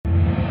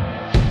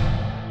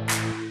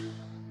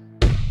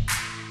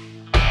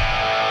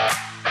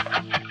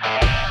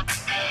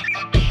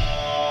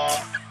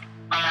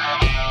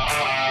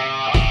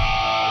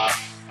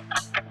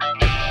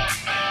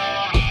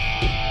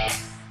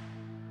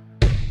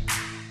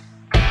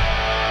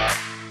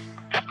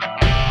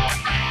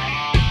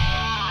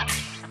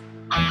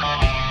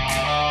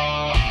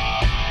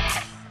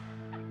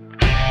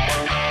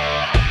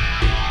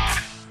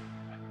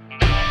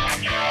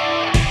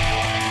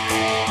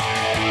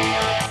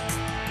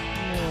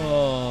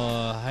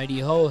Heidi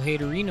ho,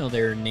 haterino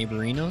there,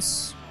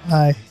 neighborinos.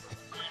 Hi.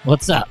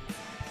 What's up?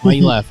 Why are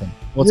you laughing?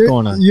 What's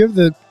going on? You have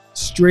the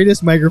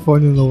straightest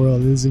microphone in the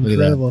world. It is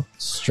incredible.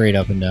 Straight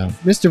up and down.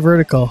 Mr.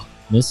 Vertical.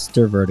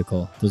 Mr.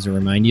 Vertical. Does it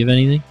remind you of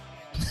anything?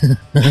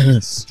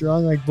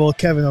 Strong like bull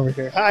Kevin over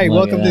here. Hi,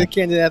 welcome to the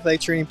Candid Athletic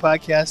Training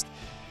Podcast.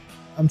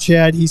 I'm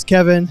Chad. He's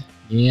Kevin.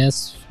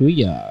 Yes,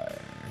 we are.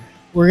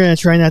 We're going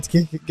to try not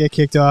to get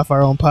kicked off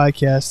our own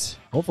podcast.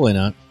 Hopefully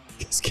not.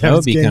 That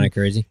would be kind of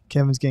crazy.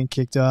 Kevin's getting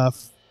kicked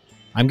off.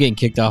 I'm getting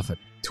kicked off at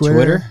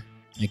Twitter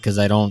because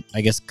I don't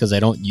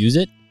use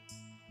it.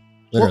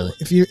 Literally.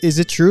 Well, is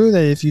it true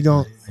that if you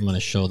don't I'm going to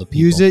show the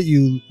people. Use it,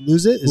 you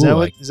lose it? Is that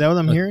what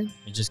I'm hearing?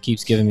 It just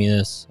keeps giving me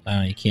this. I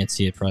don't know, you can't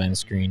see it probably on the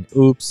screen.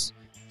 Oops,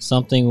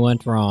 something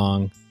went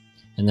wrong.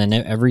 And then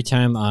every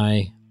time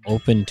I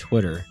open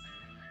Twitter,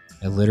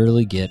 I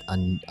literally get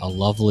a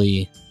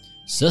lovely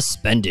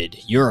suspended.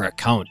 Your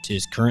account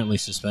is currently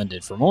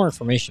suspended. For more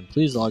information,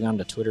 please log on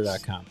to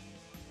twitter.com.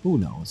 Who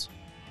knows?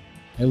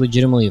 I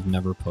legitimately have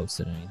never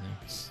posted anything.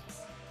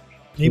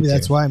 Maybe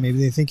that's why. Maybe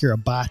they think you're a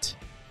bot.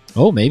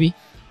 Oh, maybe.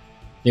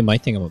 They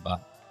might think I'm a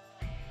bot.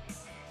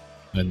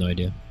 I have no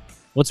idea.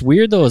 What's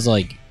weird, though, is,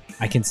 like,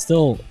 I can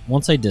still,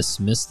 once I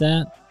dismiss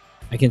that,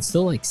 I can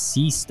still, like,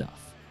 see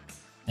stuff.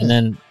 And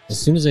then as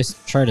soon as I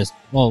try to,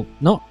 well,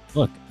 no,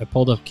 look, I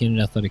pulled up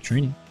Candid Athletic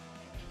Training.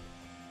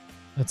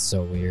 That's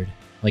so weird.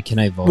 Like, can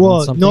I vote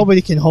on something?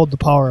 Nobody can hold the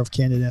power of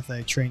Candid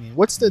Athletic Training.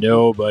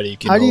 Nobody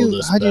can hold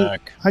us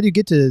back. How do you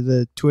get to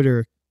the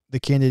Twitter, the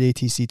Candid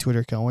ATC Twitter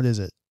account? What is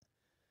it?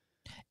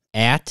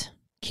 @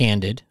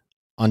 Candid_ATC.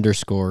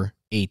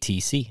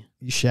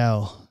 You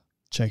shall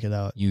check it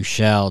out. You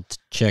shall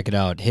check it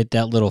out. Hit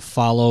that little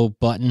follow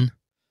button.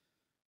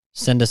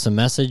 Send us a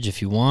message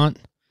if you want.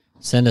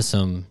 Send us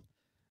some,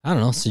 I don't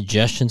know,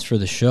 suggestions for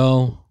the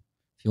show.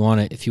 If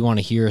you want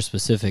to hear a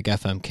specific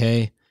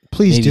FMK,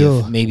 please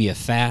do. Maybe a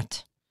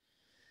fat.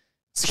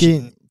 It's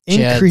getting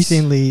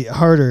increasingly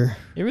harder.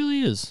 It really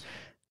is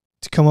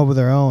to come up with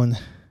our own.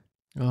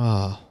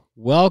 Oh,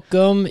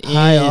 welcome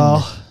Hi, in,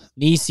 all.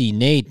 Nisi,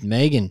 Nate,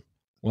 Megan.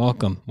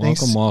 Welcome. Thanks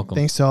to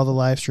all the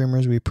live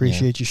streamers. We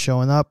appreciate you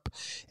showing up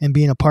and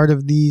being a part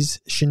of these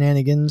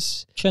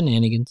shenanigans.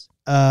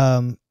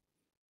 I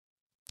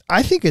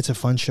think it's a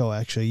fun show.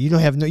 Actually, you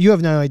have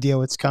no idea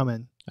what's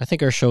coming. I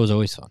think our show is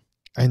always fun.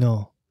 I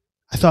know.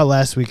 I thought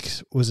last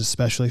week's was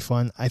especially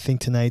fun. I think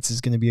tonight's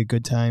is going to be a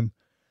good time.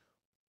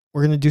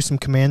 We're going to do some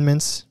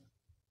commandments.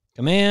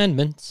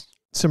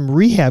 Some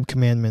rehab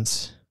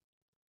commandments.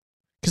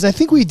 Because I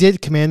think we did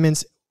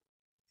commandments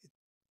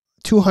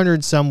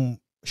 200 some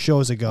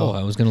shows ago. Oh,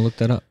 I was going to look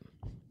that up.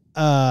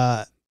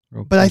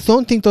 But I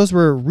don't think those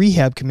were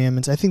rehab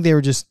commandments. I think they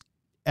were just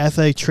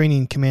athletic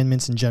training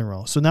commandments in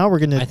general. So now we're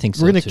going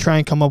to try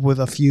and come up with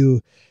a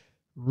few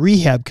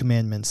rehab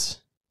commandments.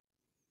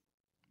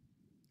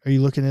 Are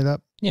you looking it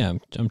up? Yeah,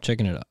 I'm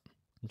checking it up.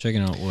 I'm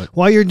checking out what.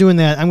 While you're doing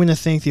that, I'm going to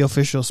thank the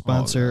official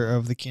sponsor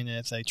of the Candid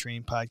Athletic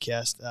Training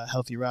Podcast,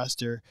 Healthy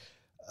Roster,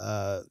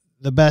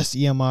 the best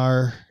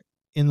EMR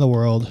in the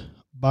world,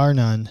 bar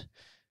none.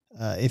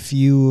 If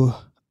you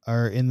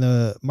are in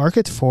the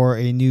market for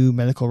a new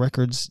medical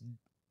records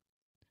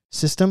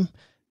system,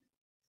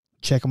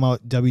 check them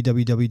out,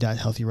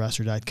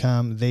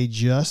 www.healthyroster.com. They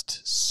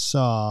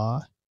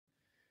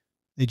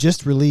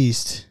just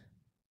released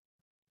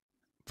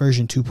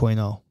version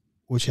 2.0,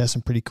 which has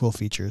some pretty cool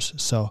features.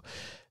 So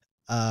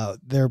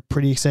they're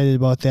pretty excited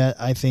about that.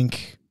 I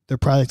think their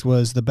product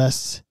was the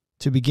best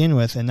to begin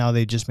with, and now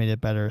they just made it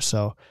better.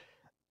 So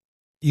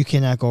you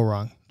cannot go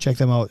wrong. Check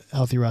them out,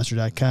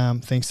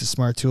 healthyroster.com. Thanks to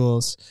Smart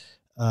Tools.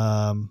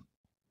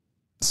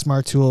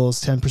 Smart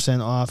Tools,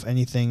 10% off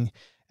anything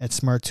at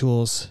Smart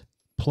Tools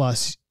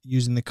Plus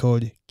using the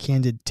code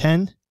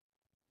CANDID10.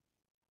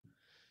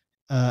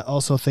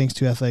 Also, thanks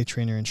to Athletic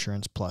Trainer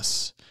Insurance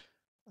Plus.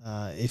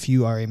 If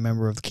you are a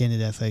member of the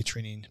Candid Athletic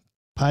Training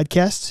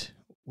Podcast,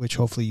 which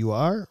hopefully you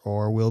are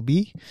or will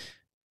be,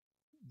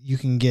 you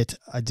can get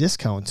a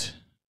discount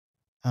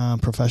on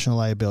professional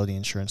liability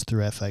insurance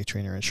through Athletic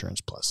Trainer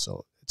Insurance Plus.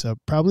 So it's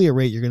probably a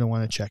rate you're going to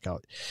want to check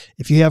out.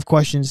 If you have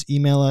questions,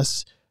 email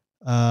us,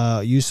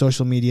 use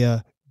social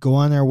media, go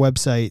on our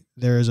website.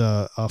 There's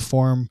a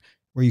form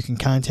where you can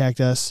contact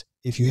us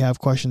if you have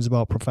questions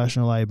about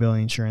professional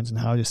liability insurance and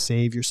how to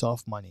save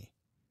yourself money.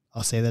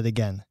 I'll say that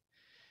again.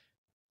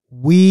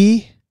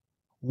 We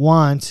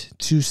want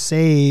to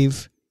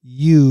save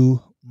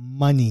you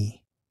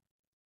money.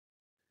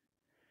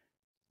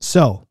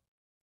 So,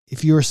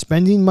 if you're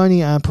spending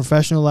money on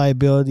professional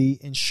liability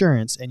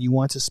insurance and you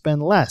want to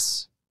spend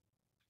less,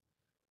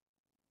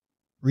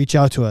 reach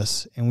out to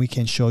us and we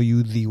can show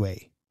you the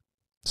way.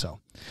 So,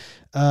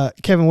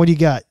 Kevin, what do you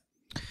got?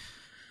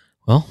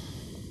 Well,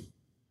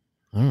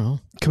 I don't know.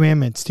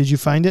 Commandments. Did you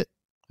find it?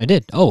 I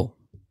did. Oh,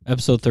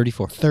 episode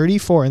 34.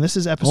 34, and this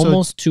is episode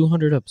almost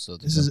 200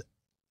 episodes. This is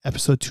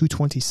episode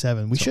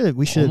 227. We should have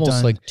done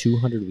almost like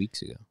 200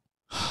 weeks ago.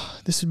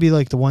 This would be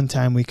like the one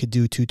time we could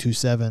do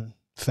 227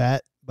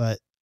 fat, but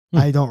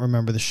I don't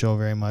remember the show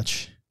very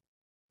much.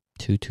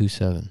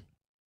 227.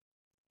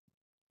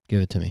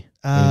 Give it to me.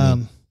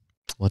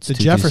 What's The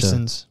 227?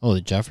 Jeffersons. Oh, the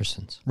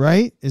Jeffersons.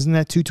 Right? Isn't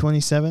that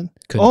 227?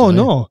 Couldn't Oh, tell you.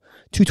 no.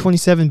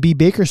 227 B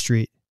Baker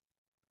Street.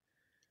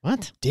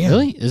 What? Damn.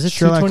 Really? Is it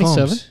Sherlock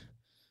 227? Holmes.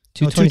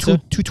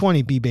 227?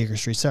 220 B Baker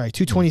Street. Sorry.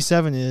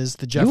 227 is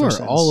the You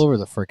Jeffersons. are all over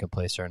the frickin'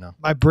 place right now.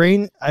 My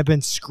brain, I've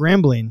been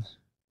scrambling.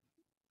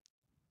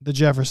 The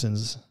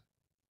Jeffersons.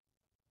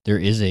 There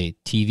is a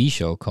TV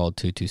show called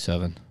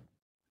 227.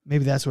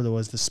 Maybe that's what it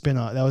was. The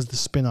spin-off. That was the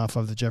spin-off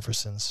of the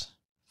Jeffersons.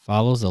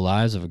 Follows the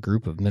lives of a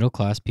group of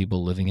middle-class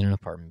people living in an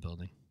apartment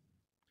building.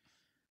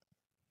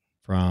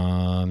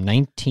 From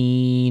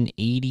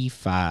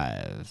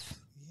 1985.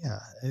 Yeah,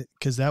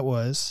 because that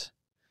was.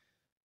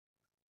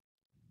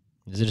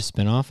 Is it a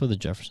spinoff of the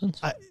Jeffersons?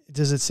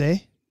 Does it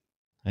say?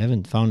 I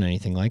haven't found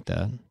anything like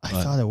that. I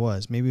thought it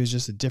was. Maybe it was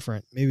just a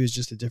different. I'm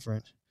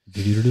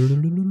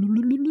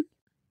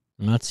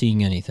not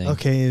seeing anything.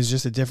 Okay, it was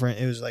just a different.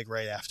 It was like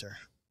right after.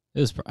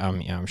 It was.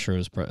 I'm sure it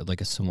was like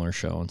a similar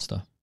show and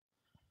stuff.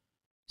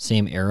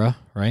 Same era,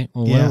 right?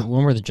 Well, Yeah.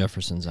 when were the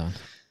Jeffersons on?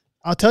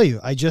 I'll tell you.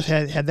 I just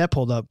had that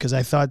pulled up because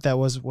I thought that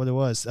was what it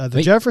was. The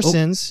Wait,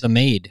 Jeffersons. The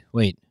Maid.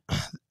 Wait.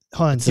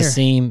 Hold on. It's the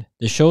same.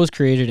 The show was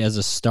created as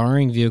a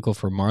starring vehicle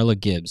for Marla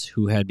Gibbs,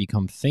 who had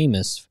become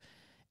famous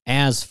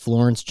as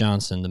Florence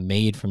Johnson, the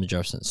maid from the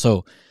Jeffersons.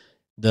 So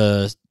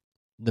the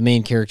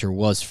main character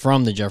was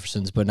from the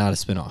Jeffersons, but not a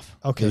spinoff.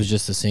 Okay. It was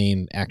just the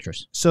same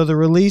actress. So the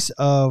release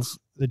of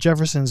the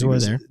Jeffersons We were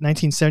was there.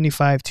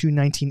 1975 to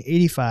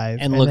 1985.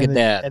 And look then at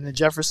that. And the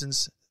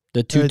Jeffersons,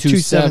 The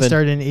 227 227.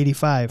 started in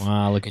 85.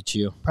 Wow, look at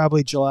you.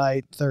 Probably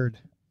July 3rd.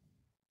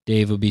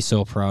 Dave would be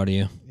so proud of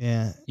you.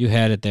 Yeah. You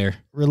had it there.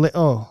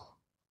 Oh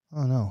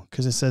no,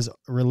 because it says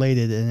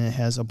related and it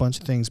has a bunch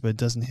of things, but it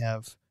doesn't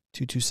have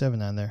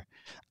 227 on there.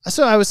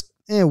 So I was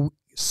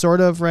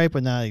sort of right,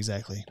 but not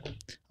exactly.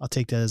 I'll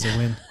take that as a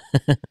win.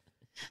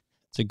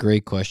 It's a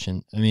great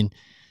question. I mean,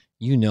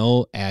 you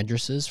know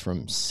addresses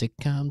from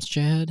sitcoms,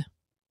 Chad?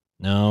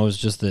 No, it was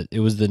just that it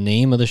was the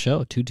name of the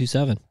show,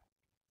 227.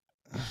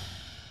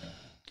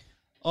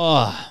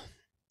 Oh,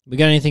 we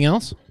got anything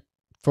else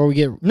before we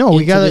get? No,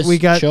 we got it. We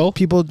got show?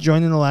 people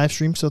joining the live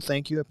stream, so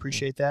thank you. I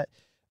appreciate that.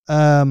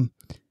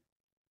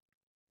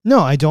 No,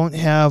 I don't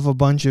have a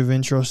bunch of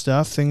intro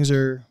stuff. Things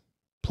are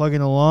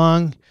plugging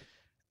along.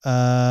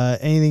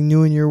 Anything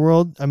new in your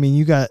world? I mean,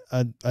 you got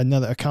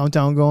a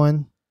countdown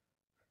going.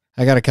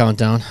 I got a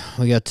countdown.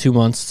 We got 2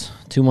 months.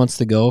 2 months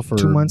to go for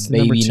 2 months to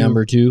baby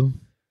number two.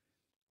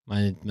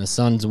 number 2. My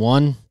son's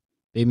 1.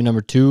 Baby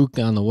number 2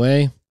 on the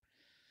way.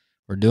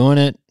 We're doing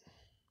it.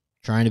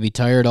 Trying to be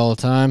tired all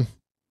the time.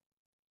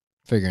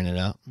 Figuring it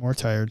out. More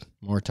tired.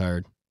 More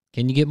tired.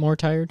 Can you get more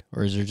tired,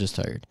 or is there just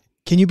tired?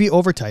 Can you be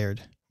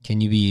overtired? Can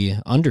you be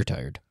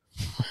undertired?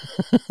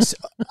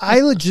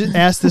 I legit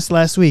asked this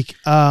last week.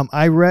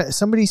 I read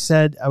somebody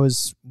said I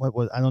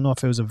don't know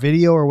if it was a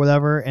video or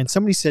whatever, and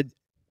somebody said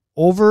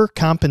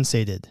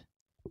overcompensated.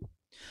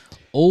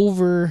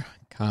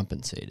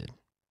 Overcompensated.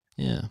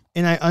 Yeah.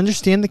 And I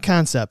understand the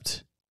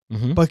concept,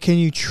 Mm-hmm. but can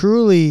you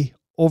truly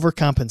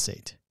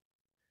overcompensate?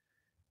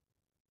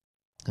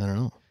 I don't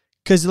know.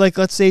 Because, like,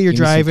 let's say you're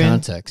Give me some driving.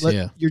 context,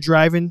 yeah. You're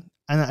driving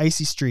on an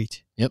icy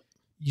street. Yep.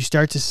 You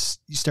start to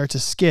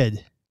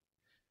skid,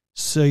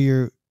 so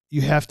you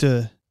have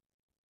to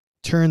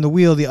turn the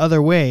wheel the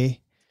other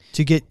way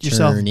to get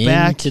yourself Turn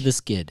back into the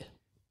skid.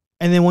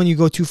 And then when you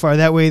go too far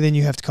that way, then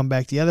you have to come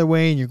back the other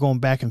way, and you're going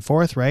back and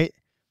forth, right?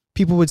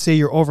 People would say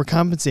you're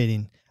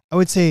overcompensating. I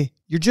would say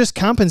you're just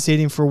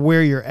compensating for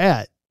where you're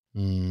at.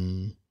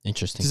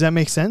 Interesting. Does that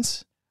make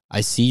sense?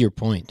 I see your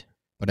point,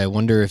 but I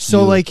wonder if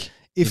So, you, like,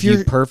 if you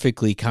you're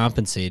perfectly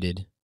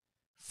compensated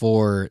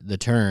for the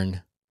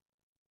turn,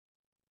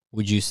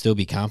 would you still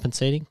be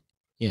compensating?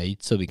 Yeah,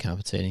 you'd still be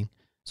compensating.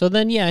 So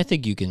then, yeah, I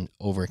think you can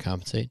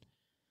overcompensate.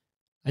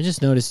 I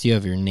just noticed you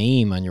have your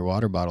name on your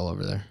water bottle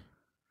over there.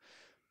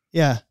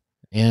 Yeah.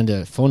 And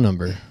a phone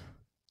number.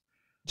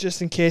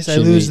 Just in case I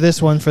Should lose we- this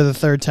one for the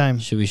third time.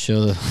 Should we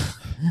show the...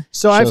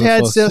 So show I've the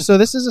had folks? so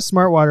this is a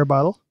smart water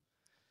bottle.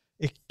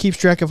 It keeps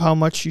track of how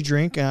much you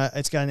drink.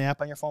 It's got an app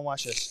on your phone.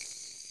 Watch this.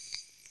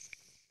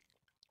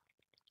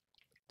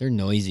 They're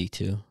noisy,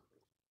 too.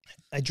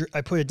 I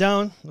put it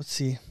down. Let's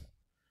see.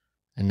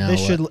 And now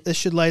This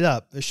should light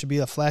up. There should be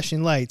a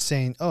flashing light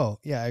saying, "Oh,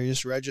 yeah, I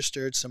just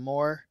registered some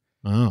more."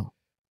 Oh.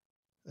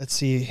 Let's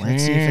see.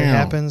 Let's see if it Wow.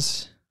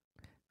 happens.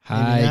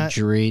 Maybe not.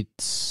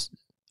 Hydrates.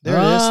 There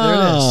it is. There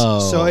it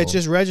is. So Oh. it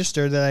just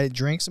registered that I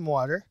drank some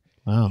water.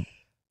 Wow.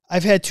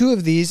 I've had 2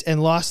 of these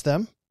and lost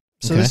them.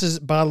 So Okay. this is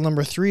bottle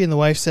number 3, and the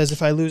wife says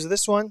if I lose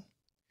this one,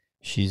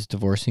 She's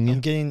divorcing you? I'm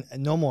getting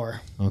no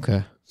more.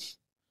 Okay.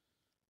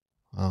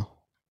 Wow.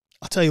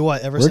 I'll tell you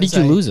what. Where did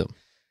you lose them?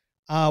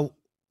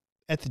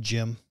 At the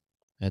gym.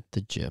 At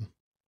the gym.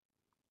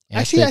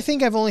 Actually, I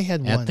think I've only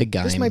had at one. the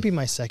This Gime. might be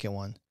my second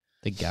one.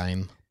 The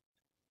Gime.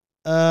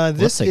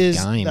 This What's a is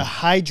Gime? the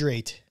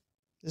Hydrate.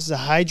 This is a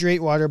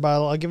Hydrate water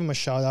bottle. I'll give them a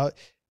shout out.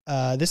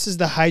 This is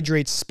the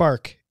Hydrate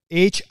Spark.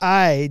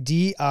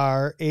 HIDRATE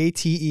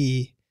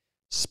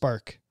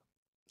Spark.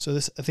 So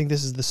I think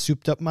this is the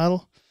souped up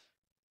model.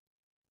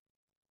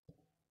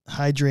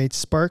 Hydrate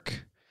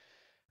Spark.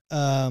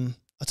 I'll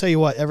tell you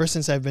what, ever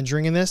since I've been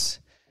drinking this,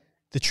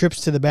 the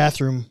trips to the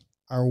bathroom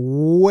are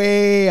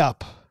way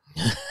up.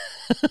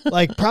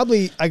 Like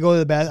probably I go to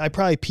the bath. I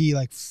probably pee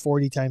like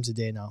 40 times a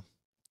day now.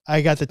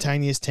 I got the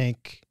tiniest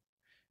tank.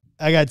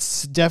 I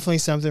got definitely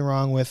something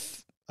wrong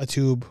with a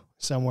tube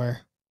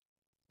somewhere.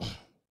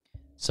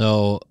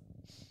 So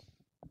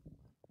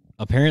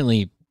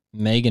apparently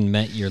Megan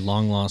met your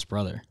long lost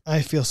brother.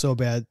 I feel so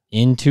bad.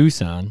 In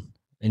Tucson,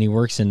 and he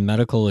works in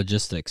medical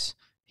logistics.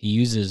 He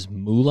uses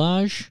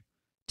moulage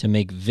to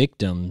make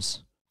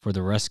victims for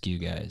the rescue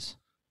guys.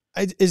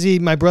 Is he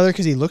my brother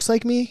because he looks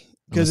like me?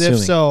 Because if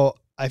so,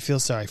 I feel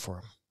sorry for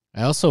him.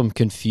 I also am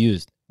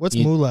confused. What's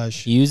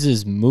moulage? He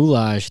uses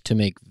moulage to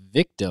make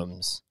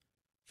victims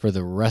for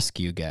the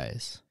rescue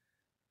guys.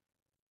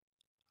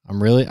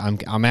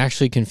 I'm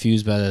actually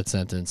confused by that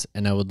sentence,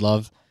 and I would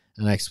love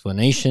an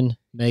explanation,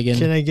 Megan.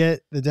 Can I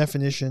get the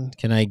definition?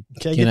 Can I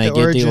get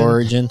the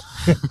origin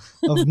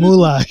of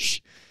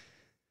moulage?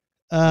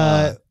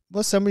 Well,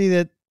 somebody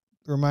that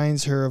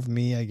reminds her of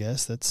me, I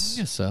guess. I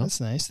guess so.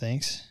 That's nice.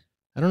 Thanks.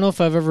 I don't know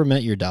if I've ever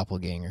met your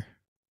doppelganger.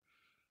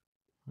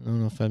 I don't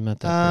know if I've met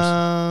that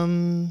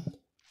person.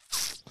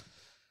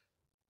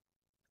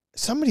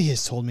 Somebody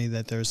has told me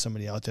that there's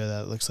somebody out there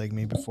that looks like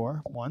me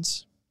before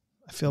once.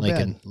 I feel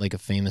bad. Like a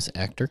famous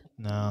actor?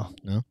 No,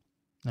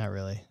 not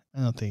really.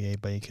 I don't think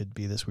anybody could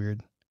be this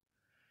weird.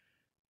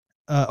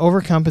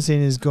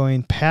 Overcompensating is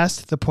going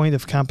past the point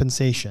of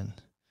compensation,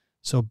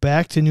 so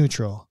back to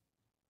neutral.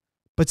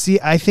 But see,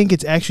 I think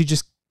it's actually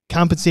just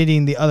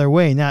compensating the other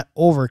way, not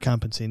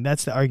overcompensating.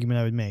 That's the argument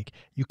I would make.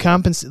 You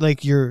compensate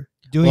like you're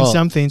doing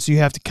something, so you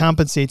have to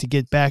compensate to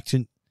get back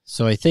to.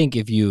 So I think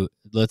if you,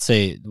 let's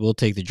say, we'll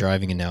take the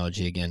driving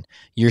analogy again.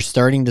 You're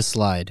starting to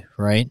slide,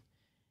 right?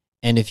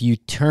 And if you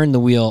turn the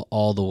wheel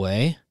all the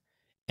way,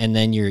 and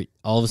then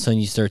all of a sudden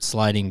you start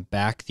sliding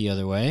back the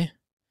other way,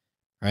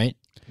 right?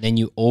 Then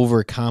you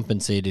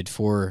overcompensated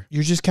for.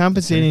 You're just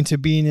compensating to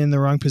being in the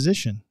wrong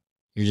position.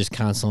 You're just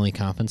constantly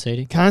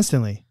compensating?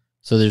 Constantly.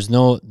 So there's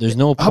no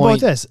point. How about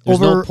this? There's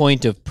no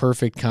point of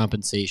perfect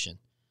compensation.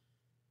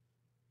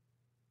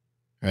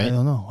 Right? I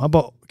don't know. How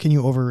about, can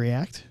you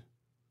overreact?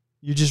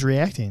 You're just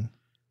reacting.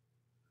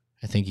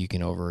 I think you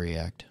can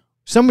overreact.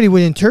 Somebody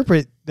would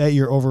interpret that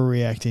you're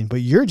overreacting,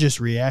 but you're just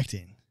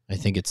reacting. I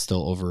think it's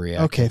still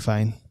overreacting. Okay,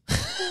 fine.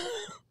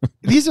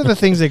 These are the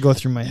things that go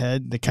through my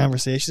head, the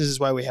conversations. This is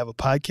why we have a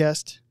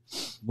podcast.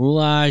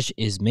 Moulage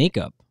is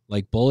makeup,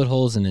 like bullet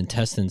holes and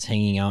intestines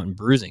hanging out and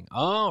bruising.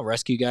 Oh,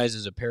 rescue guys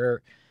is a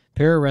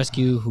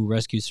pararescue who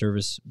rescue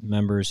service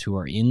members who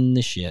are in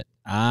the shit.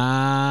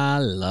 I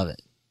love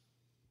it.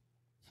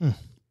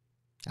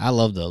 I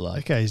love the luck.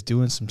 That guy's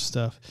doing some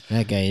stuff.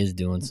 That guy is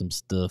doing some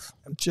stuff.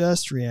 I'm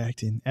just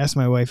reacting. Ask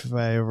my wife if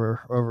I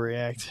ever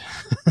overreact.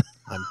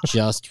 I'm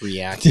just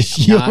reacting.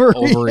 I'm not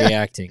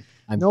overreacting.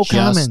 I'm no just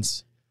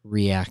comments.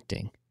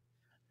 Reacting.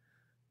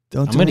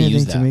 Don't do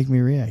anything to make me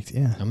react.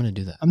 Yeah. I'm going to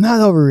do that. I'm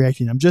not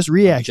overreacting. I'm just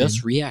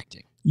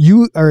reacting.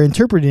 You are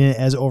interpreting it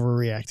as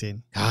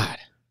overreacting. God.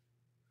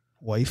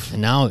 Wife.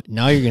 And now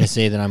you're going to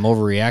say that I'm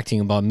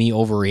overreacting about me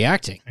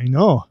overreacting. I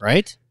know.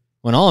 Right?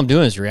 When all I'm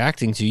doing is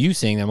reacting to you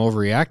saying I'm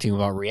overreacting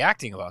about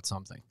reacting about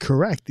something.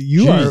 Correct.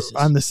 You are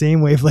on the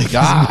same wavelength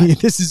as me.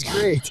 This is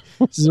great.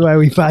 This is why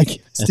we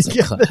podcast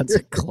together. That's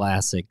a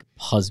classic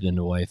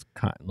husband-wife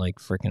like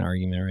freaking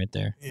argument right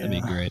there. Yeah.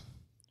 That'd be great.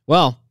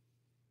 Well,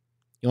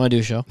 you want to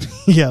do a show?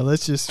 Yeah,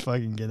 let's just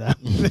fucking get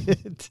out of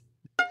it.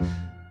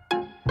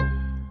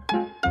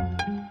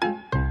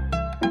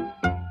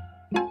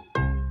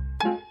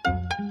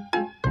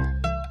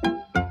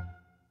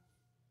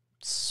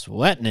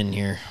 Sweating in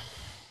here.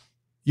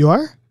 You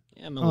are?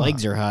 Yeah, my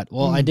legs are hot.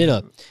 Well, I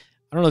don't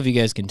know if you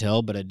guys can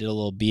tell, but I did a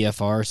little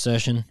BFR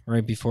session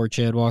right before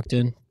Chad walked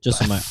in. Just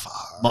so my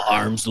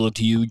arms looked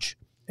huge.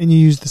 And you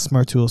used the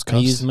Smart Tools cuffs?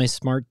 I used my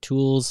Smart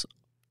Tools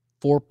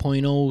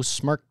 4.0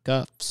 Smart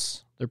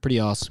Cuffs. They're pretty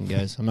awesome,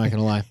 guys. I'm not going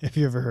to lie. Have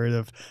you ever heard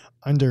of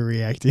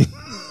underreacting?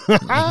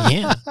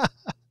 Yeah.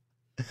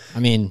 I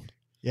mean.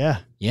 Yeah.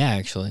 Yeah,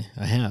 actually,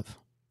 I have.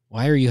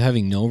 Why are you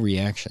having no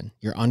reaction?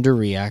 You're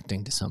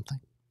underreacting to something.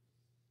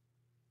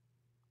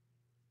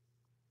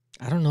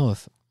 I don't know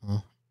if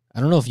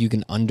you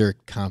can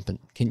undercompensate.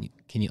 Can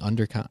you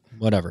undercompensate?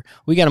 Whatever.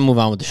 We got to move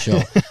on with the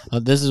show.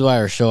 This is why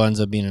our show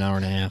ends up being an hour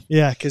and a half.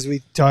 Yeah, because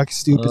we talk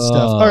stupid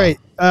stuff. All right,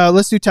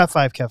 let's do top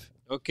 5, Kev.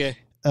 Okay.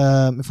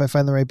 If I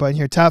find the right button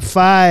here, top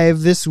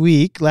 5 this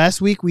week.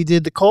 Last week we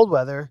did the cold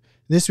weather.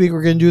 This week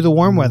we're going to do the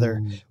warm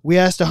weather. We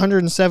asked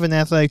 107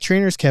 athletic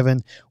trainers,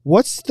 Kevin,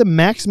 what's the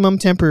maximum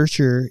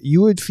temperature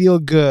you would feel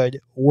good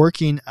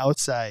working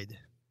outside?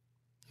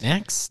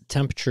 Max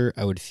temperature,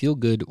 I would feel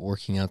good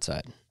working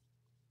outside.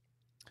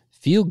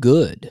 Feel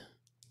good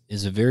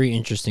is a very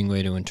interesting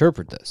way to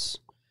interpret this.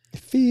 It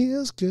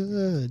feels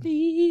good.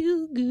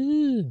 Feel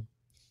good.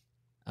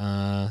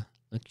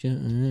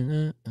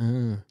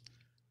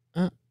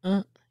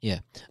 Yeah.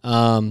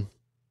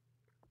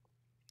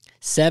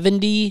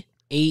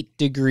 78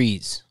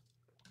 degrees.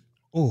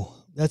 Oh,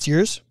 that's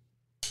yours?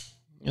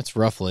 That's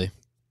roughly.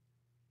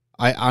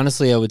 I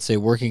would say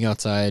working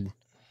outside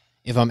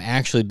if I'm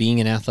actually being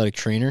an athletic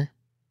trainer,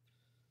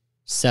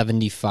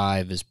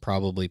 75 is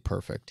probably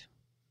perfect.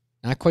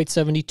 Not quite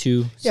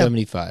 72,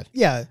 75.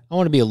 Yeah. I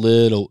want to be a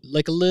little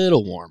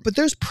warm. But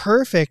there's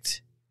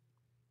perfect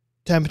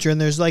temperature, and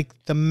there's like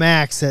the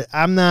max that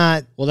I'm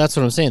not. Well, that's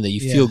what I'm saying, that you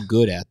feel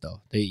good at,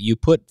 though. That you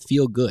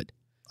feel good.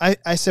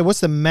 I said,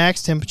 what's the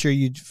max temperature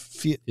you'd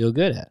feel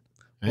good at?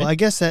 Right? Well, I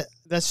guess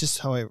that's just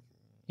how I.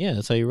 Yeah,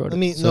 that's how you wrote it.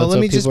 Let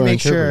me just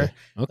make sure. Okay.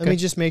 Let me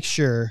just make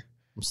sure.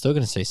 I'm still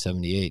going to say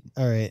 78.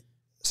 All right.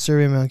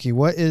 Survey Monkey,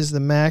 what is the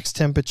max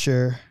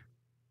temperature?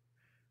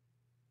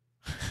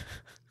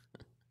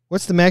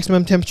 What's the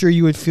maximum temperature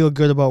you would feel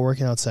good about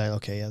working outside?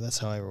 Okay, yeah, that's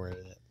how I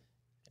worded it.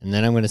 And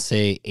then I'm going to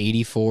say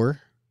 84.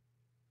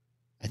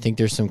 I think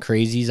there's some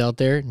crazies out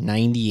there.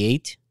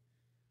 98.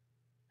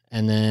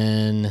 And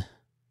then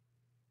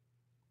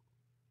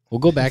we'll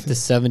go back to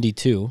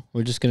 72.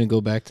 We're just going to go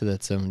back to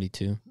that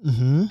 72.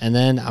 Mm-hmm. And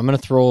then I'm going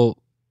to throw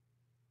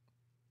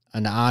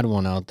an odd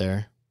one out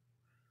there.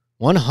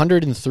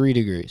 103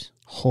 degrees.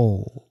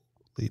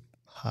 Holy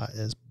hot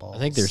as balls. I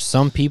think there's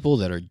some people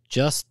that are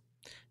just,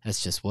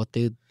 that's just what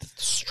they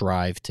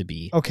strive to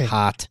be. Okay.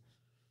 Hot.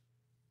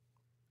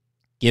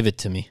 Give it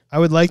to me. I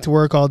would like to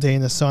work all day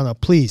in the sauna,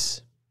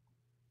 please.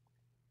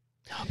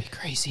 That'll be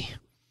crazy.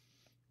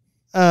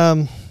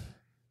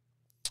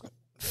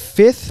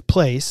 Fifth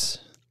place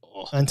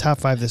on top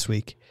 5 this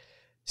week.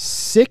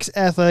 6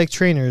 athletic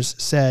trainers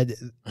said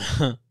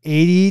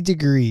 80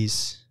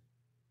 degrees.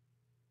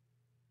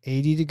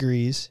 80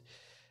 degrees.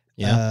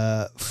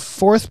 Yeah.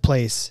 Fourth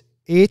place,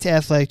 8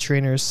 athletic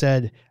trainers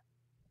said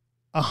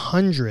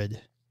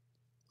 100.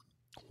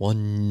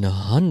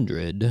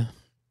 100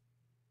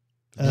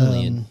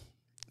 million.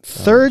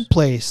 Third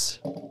place,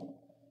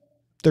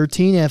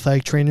 13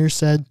 athletic trainers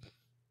said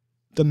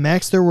the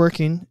max they're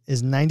working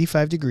is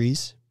 95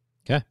 degrees.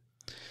 Okay.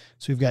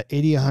 So we've got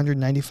 80, 100,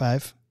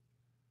 95.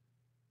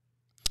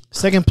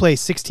 Second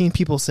place, 16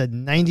 people said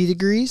 90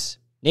 degrees.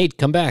 Nate,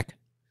 come back.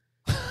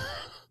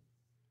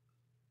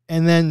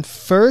 And then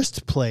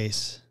first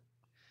place,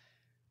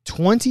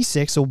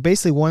 26, so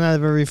basically 1 out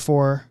of every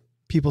 4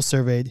 people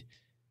surveyed,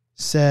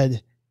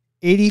 said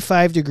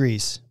 85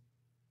 degrees.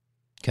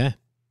 Okay.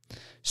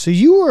 So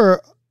you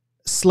were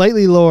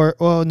slightly lower.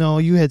 Well, no,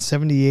 you had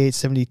 78,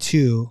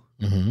 72.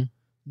 Mm-hmm.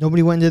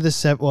 Nobody went into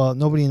the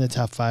nobody in the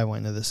top 5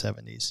 went into the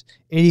 70s.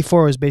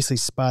 84 was basically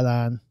spot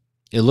on.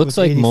 It looks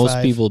like 85.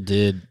 Most people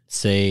did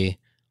say,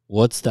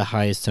 what's the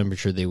highest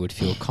temperature they would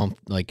feel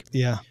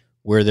yeah,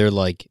 where they're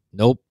like,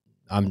 nope,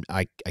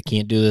 I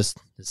can't do this.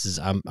 This is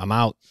I'm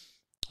out.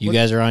 You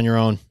guys are on your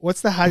own.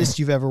 What's the hottest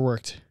you've ever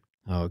worked?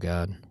 Oh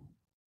God.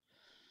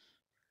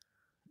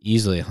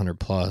 Easily 100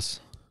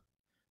 plus.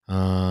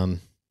 I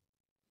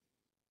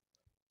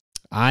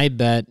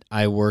bet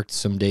I worked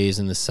some days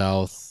in the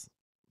South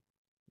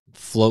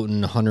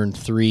floating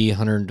 103,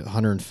 100,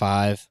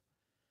 105.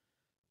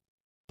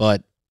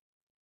 But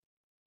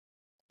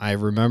I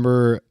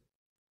remember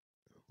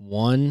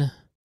one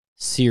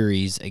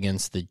series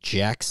against the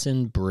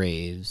Jackson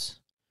Braves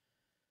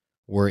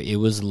where it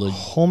was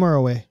home or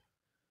away?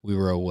 We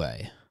were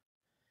away.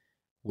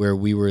 Where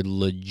we were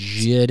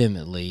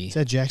legitimately. Is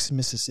that Jackson,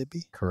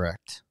 Mississippi?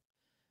 Correct.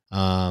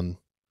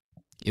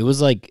 It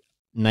was like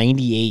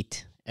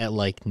 98 at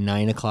like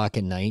 9 o'clock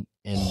at night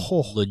and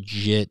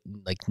legit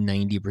like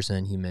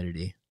 90%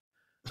 humidity.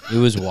 It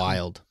was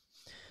wild.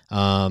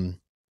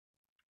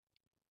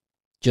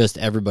 Just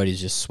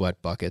everybody's just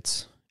sweat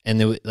buckets. And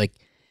there was like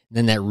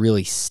then that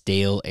really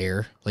stale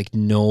air, like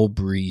no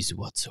breeze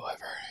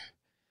whatsoever.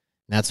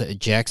 And that's what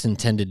Jackson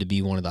tended to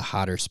be one of the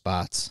hotter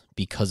spots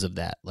because of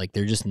that. Like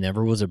there just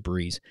never was a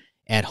breeze.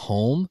 At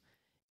home,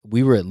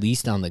 we were at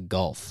least on the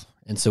Gulf.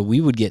 And so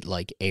we would get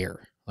like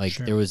air. Like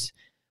There was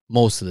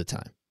most of the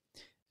time.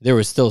 There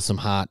was still some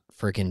hot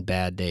freaking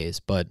bad days,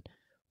 but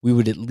we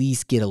would at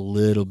least get a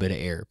little bit of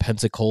air.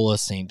 Pensacola,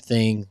 same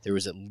thing. There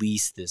was at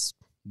least this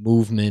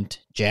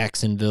movement.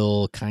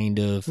 Jacksonville, kind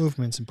of.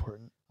 Movement's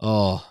important.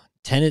 Oh,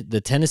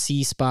 the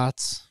Tennessee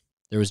spots.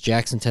 There was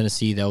Jackson,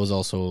 Tennessee. That was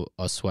also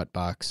a sweat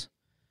box.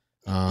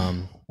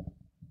 And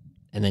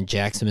then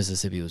Jackson,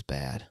 Mississippi was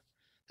bad.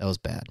 That was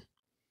bad.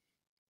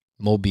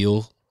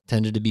 Mobile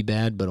tended to be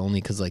bad, but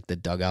only because like the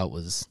dugout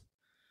was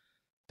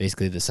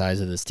basically the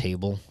size of this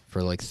table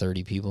for like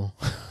 30 people.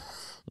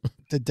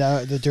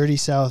 The dirty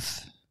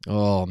South.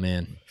 Oh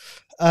man.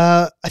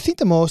 I think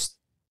the most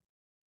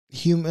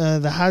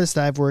the hottest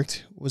I've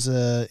worked was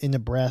in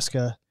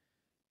Nebraska.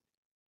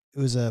 It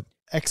was a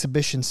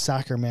exhibition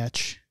soccer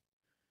match.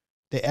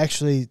 They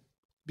actually,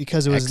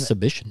 because it was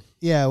exhibition.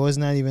 Yeah, it was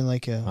not even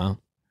like a. Wow.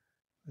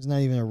 It was not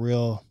even a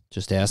real.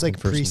 Just asking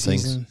for some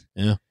things.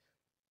 Yeah.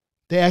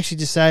 They actually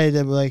decided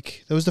that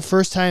that was the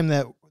first time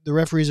that the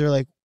referees are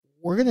like,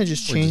 we're gonna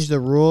just change the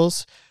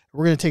rules.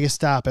 We're gonna take a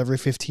stop every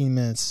 15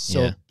 minutes,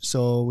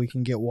 so we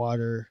can get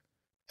water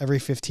every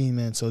 15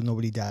 minutes, so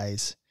nobody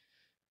dies.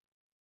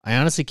 I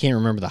honestly can't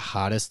remember the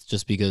hottest,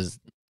 just because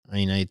I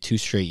had 2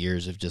 straight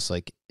years of just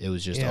like it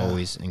was just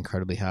always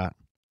incredibly hot.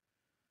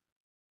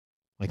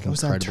 Like it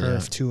was on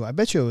turf too. I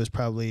bet you it was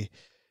probably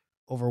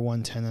over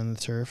 110 on the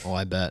turf. Oh,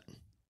 I bet.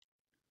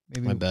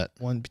 Maybe I bet.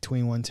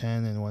 between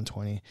 110 and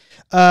 120.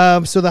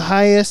 So the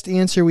highest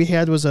answer we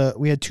had was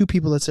we had 2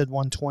 people that said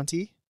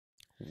 120.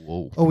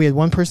 Whoa. Oh, we had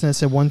 1 person that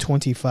said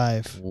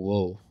 125.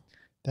 Whoa.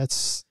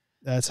 That's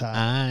hot.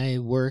 I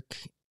work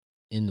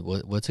in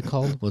what's it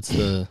called? What's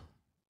the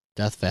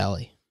Death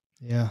Valley?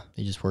 Yeah.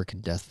 They just work in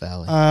Death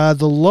Valley.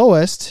 The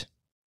lowest,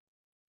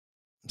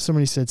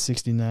 somebody said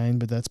 69,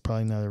 but that's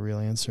probably not a real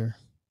answer.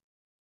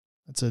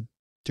 That's a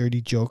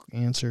dirty joke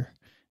answer.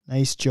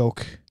 Nice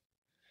joke.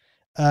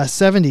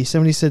 70.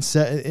 Somebody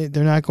said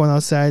they're not going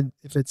outside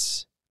if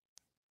it's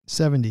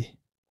 70.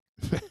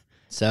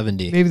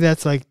 70. Maybe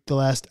that's like the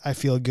last I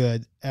feel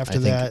good. After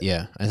that.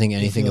 Yeah. I think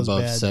anything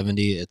above bad.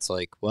 70, it's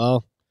like,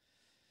 well,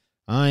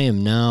 I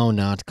am now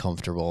not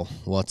comfortable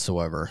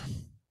whatsoever.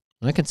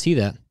 And I can see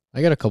that.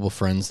 I got a couple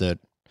friends that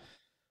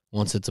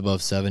once it's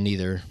above 70,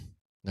 they're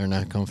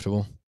not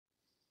comfortable.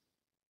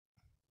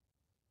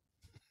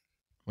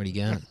 What do you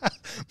got?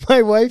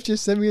 My wife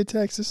just sent me a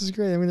text. This is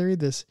great. I'm going to read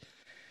this.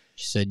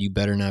 She said, you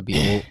better not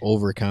be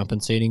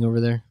overcompensating over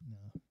there.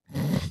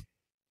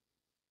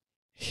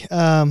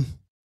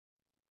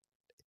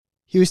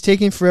 He was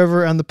taking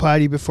forever on the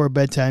potty before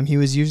bedtime. He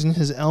was using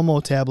his Elmo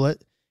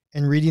tablet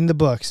and reading the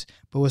books,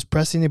 but was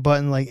pressing a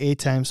button like 8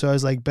 times. So I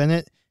was like,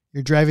 Bennett,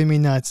 you're driving me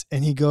nuts.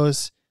 And he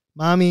goes,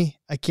 Mommy,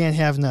 I can't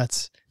have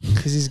nuts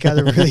because he's got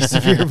a really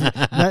severe nut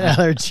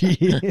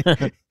allergy.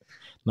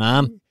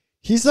 Mom,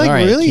 he's like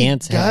sorry, really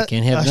can't have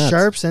a nuts.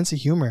 Sharp sense of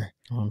humor.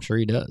 Oh, I'm sure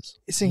he does.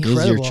 It's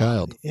incredible. He's your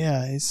child.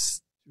 Yeah,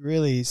 it's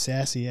really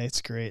sassy.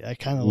 It's great. I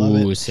kind of love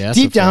it. Sassafras.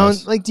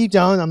 Deep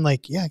down, I'm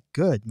like, yeah,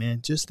 good,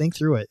 man. Just think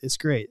through it. It's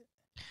great.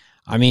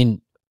 I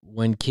mean,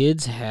 when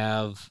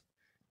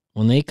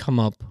they come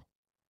up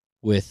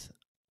with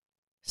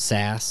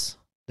sass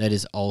that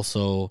is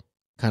also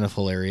kind of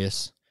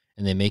hilarious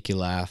and they make you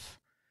laugh,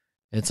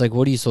 it's like,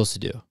 what are you supposed to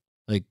do?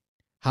 Like,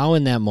 how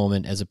in that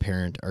moment as a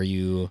parent are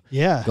you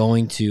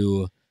going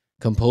to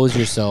compose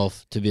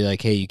yourself to be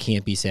like, hey, you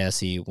can't be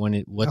sassy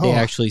when they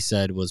actually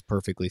said was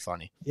perfectly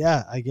funny?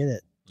 Yeah, I get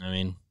it. I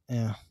mean,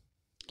 yeah,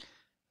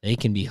 they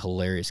can be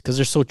hilarious because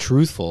they're so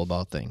truthful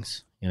about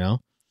things, you know?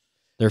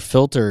 Their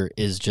filter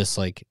is just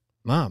like,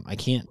 Mom, I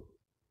can't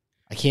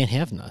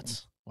have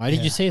nuts. Why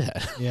did you say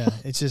that? Yeah,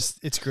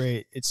 it's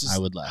great. It's just I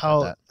would laugh at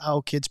that.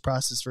 How kids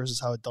process versus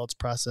how adults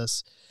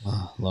process.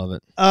 Oh, love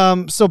it.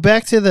 So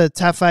back to the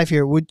top 5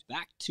 here.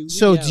 Back to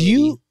so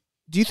reality.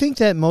 do you think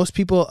that most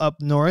people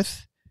up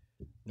north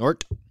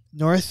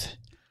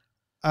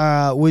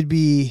would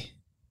be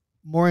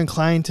more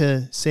inclined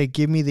to say,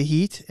 give me the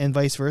heat, and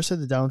vice versa?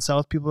 The down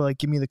south people are like,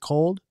 give me the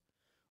cold?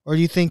 Or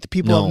do you think the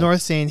people up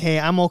north saying, hey,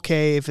 I'm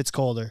okay if it's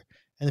colder,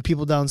 and the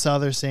people down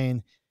south are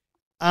saying,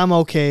 I'm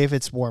okay if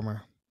it's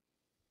warmer?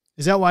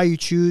 Is that why you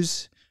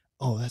choose?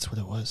 Oh, that's what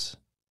it was.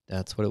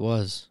 That's what it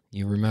was.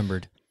 You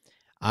remembered.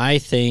 I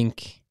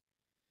think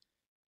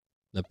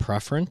the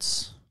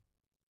preference,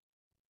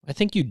 I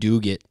think you do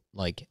get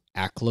like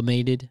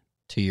acclimated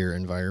to your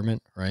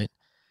environment, right?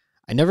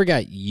 I never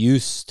got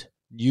used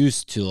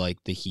to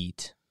like the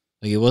heat.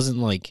 Like, it wasn't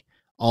like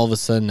all of a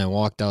sudden I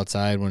walked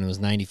outside when it was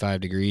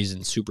 95 degrees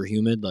and super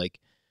humid, like,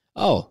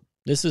 oh,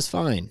 this is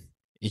fine.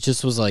 It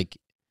just was like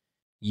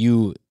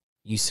you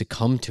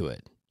succumb to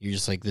it. You're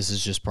just like, this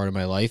is just part of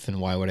my life, and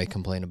why would I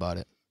complain about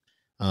it?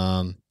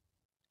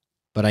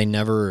 But I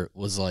never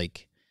was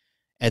like,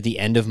 at the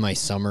end of my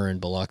summer in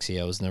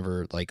Biloxi, I was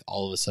never like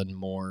all of a sudden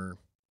more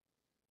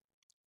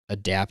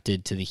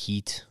adapted to the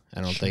heat. I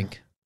don't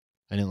think.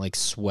 I didn't like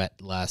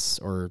sweat less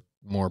or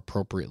more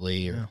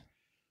appropriately, or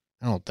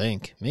I don't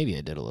think. Maybe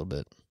I did a little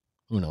bit.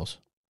 Who knows?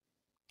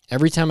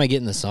 Every time I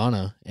get in the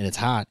sauna and it's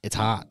hot, it's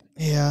hot.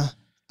 Yeah.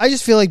 I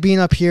just feel like being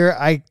up here,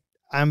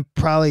 I'm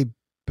probably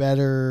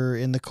better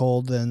in the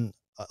cold than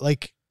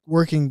like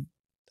working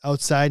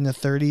outside in the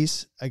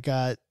 30s. I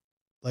got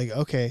like,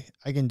 okay,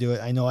 I can do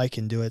it. I know I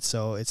can do it,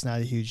 so it's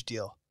not a huge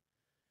deal.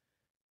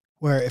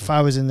 Where if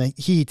I was in the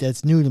heat,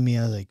 that's new to me.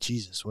 I was like,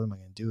 Jesus, what am I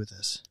going to do with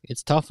this?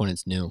 It's tough when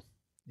it's new.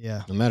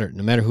 Yeah. No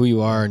matter who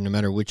you are, no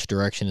matter which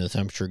direction the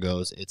temperature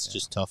goes, it's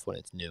just tough when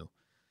it's new.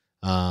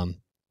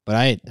 But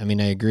I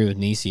agree with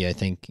Nisi. I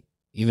think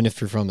even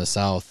if you're from the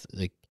South,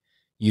 like,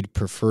 you'd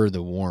prefer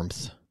the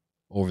warmth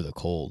over the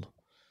cold.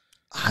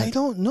 I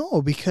don't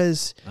know,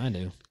 because I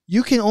do.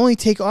 You can only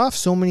take off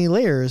so many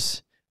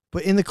layers,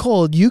 but in the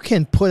cold, you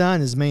can put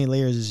on as many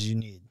layers as you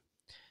need.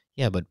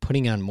 Yeah, but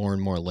putting on more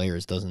and more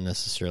layers doesn't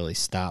necessarily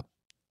stop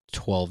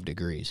 12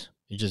 degrees.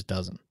 It just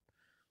doesn't.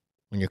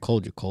 When you're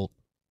cold, you're cold.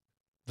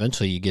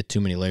 Eventually, you get too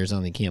many layers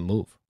on, you can't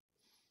move.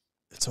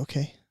 It's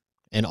okay.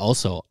 And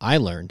also, I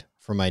learned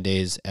from my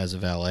days as a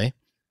valet,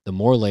 the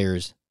more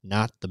layers,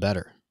 not the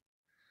better.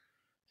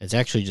 It's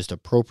actually just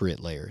appropriate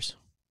layers.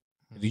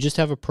 If you just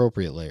have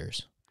appropriate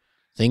layers,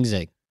 things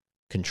that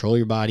control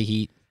your body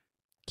heat,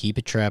 keep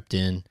it trapped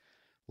in,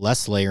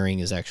 less layering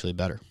is actually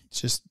better.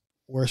 It's just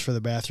worse for the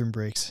bathroom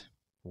breaks.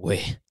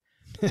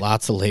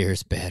 Lots of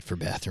layers, bad for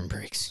bathroom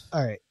breaks.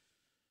 All right.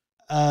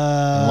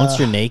 And once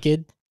you're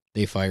naked,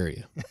 they fire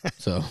you.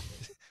 So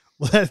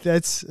Well,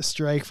 that's a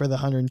strike for the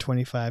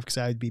 125 because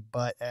I would be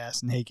butt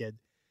ass naked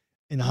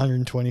in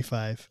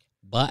 125.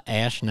 Butt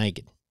ass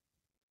naked.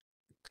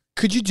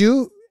 Could you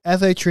do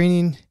athletic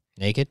training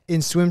Naked?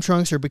 in swim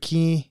trunks or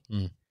bikini?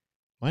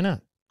 Why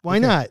not? Why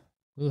not?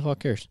 Who the fuck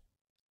cares?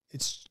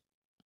 It's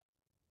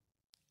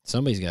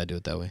Somebody's got to do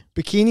it that way.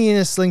 bikini in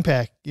a sling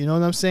pack. You know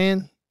what I'm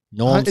saying?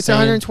 No, I'm it's saying,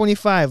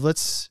 125.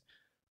 Let's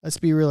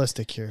be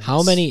realistic here.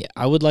 How many?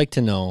 I would like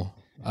to know.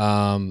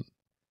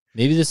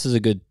 Maybe this is a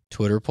good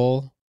Twitter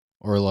poll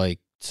or like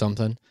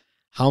something.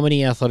 How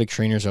many athletic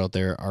trainers out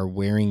there are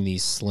wearing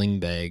these sling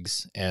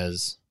bags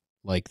as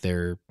like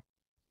their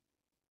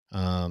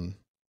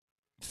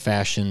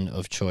fashion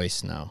of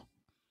choice now?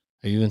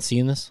 Have you been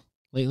seeing this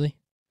lately?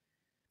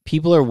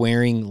 People are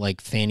wearing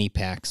like fanny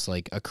packs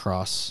like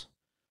across,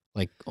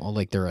 like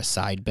they're a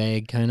side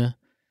bag kind of,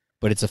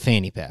 but it's a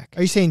fanny pack.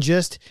 Are you saying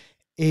just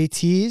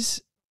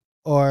ATs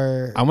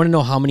or? I want to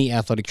know how many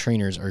athletic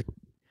trainers are.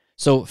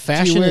 So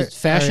fashion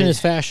is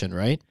fashion,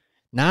 right?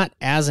 Not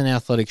as an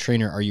athletic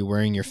trainer are you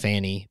wearing your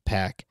fanny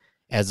pack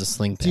as a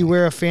sling pack. Do you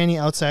wear a fanny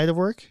outside of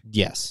work?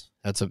 Yes.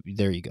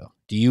 There you go.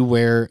 Do you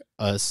wear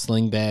a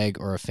sling bag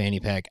or a fanny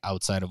pack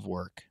outside of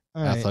work?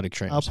 All right, athletic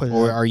trainers. I'll put it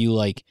or up. are you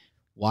like,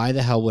 why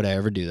the hell would I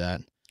ever do that?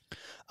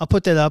 I'll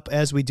put that up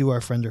as we do our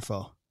friend or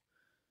foe.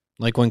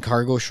 Like when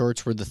cargo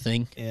shorts were the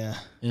thing? Yeah.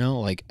 You know,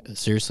 like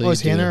seriously. Oh,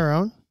 is Hannah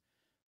around?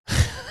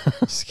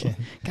 Just kidding.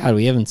 God,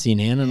 we haven't seen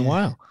Hannah in a Yeah.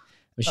 while.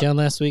 Was she on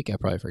last week? I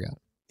probably forgot.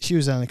 She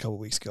was on a couple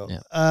weeks ago.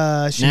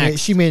 Yeah.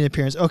 She made an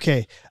appearance.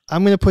 Okay,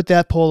 I'm going to put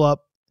that poll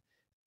up.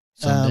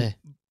 Someday.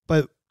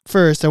 But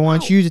first, I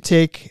want you to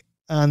take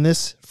on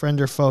this friend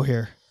or foe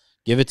here.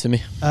 Give it to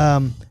me.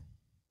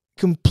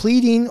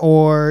 Completing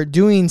or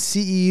doing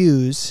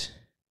CEUs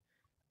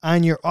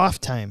on your off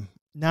time,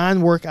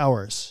 non-work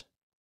hours.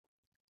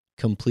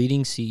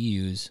 Completing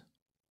CEUs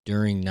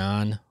during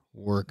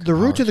non-work The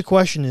root hours. of the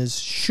question is,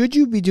 should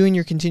you be doing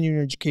your continuing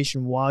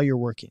education while you're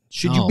working?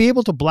 Should you No. be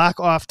able to block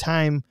off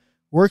time,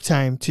 work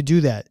time, to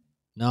do that?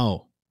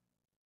 No.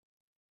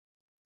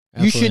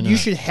 You Absolutely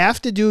should not.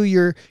 have to do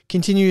your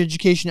continuing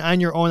education on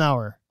your own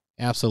hour.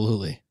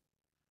 Absolutely.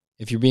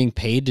 If you're being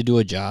paid to do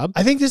a job,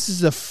 I think this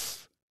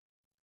is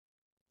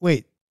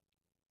wait.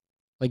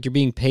 like you're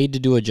being paid to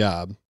do a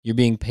job, you're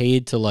being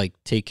paid to like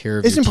take care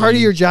of Isn't your part of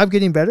team. your job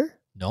getting better?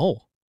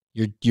 No.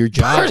 Your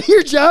job. Part of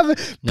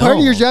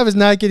your job is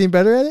not getting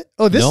better at it?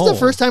 Oh, this is No. the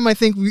first time I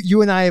think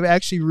you and I have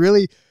actually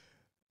really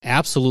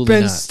Absolutely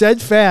been not.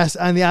 steadfast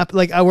on the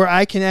where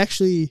I can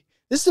actually.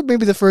 This is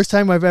maybe the first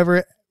time I've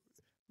ever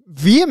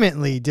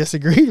vehemently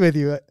disagreed with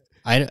you.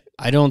 I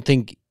don't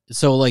think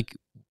so. Like,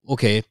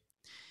 okay,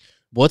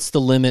 what's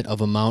the limit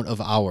of amount of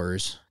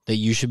hours that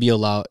you should be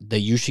allowed, that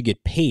you should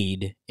get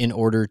paid in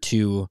order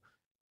to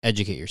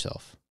educate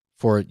yourself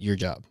for your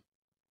job?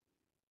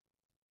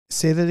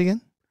 Say that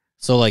again.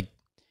 So, like,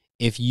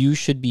 if you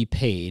should be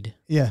paid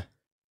Yeah.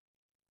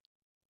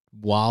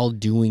 while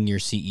doing your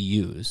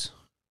CEUs,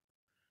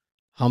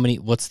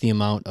 what's the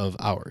amount of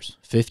hours?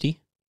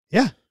 50?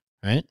 Yeah.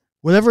 Right?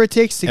 Whatever it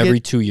takes to Every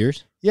get. 2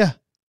 years? Yeah.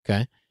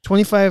 Okay.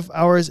 25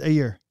 hours a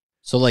year.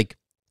 So, like,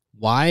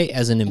 why,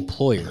 as an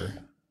employer,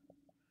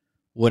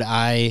 would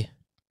I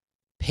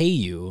pay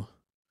you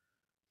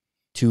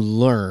to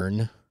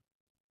learn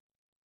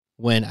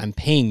when I'm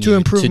paying you To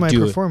improve my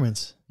do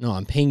performance. No,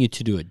 I'm paying you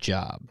to do a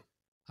job.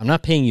 I'm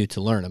not paying you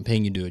to learn. I'm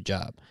paying you to do a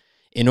job.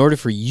 In order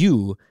for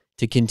you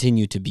to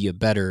continue to be a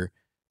better,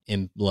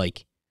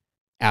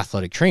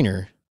 athletic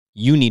trainer,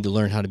 you need to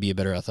learn how to be a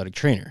better athletic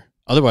trainer.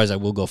 Otherwise, I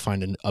will go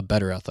find a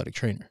better athletic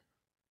trainer.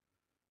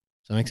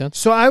 Does that make sense?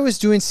 So I was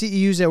doing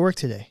CEUs at work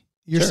today.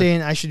 You're Sure.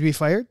 saying I should be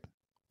fired?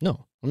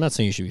 No, I'm not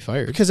saying you should be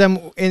fired. Because I'm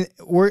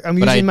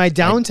using my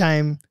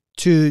downtime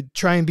to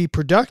try and be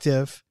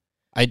productive.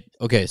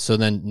 Okay, so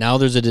then now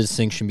there's a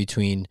distinction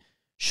between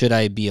should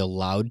I be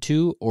allowed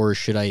to, or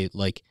should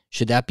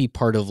that be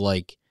part of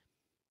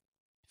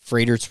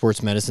Freighter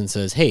Sports Medicine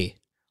says, hey,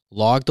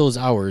 log those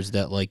hours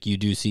that you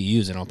do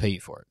CEUs and I'll pay you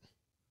for it.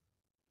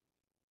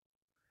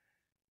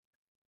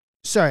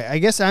 Sorry, I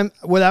guess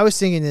what I was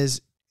thinking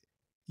is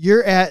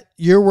you're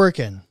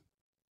working,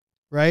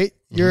 right?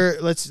 Mhm.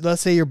 You're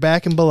let's say you're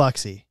back in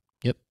Biloxi.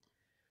 Yep.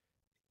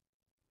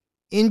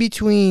 In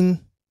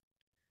between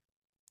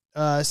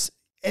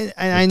and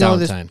I know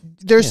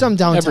there's some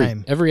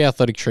downtime. Every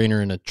athletic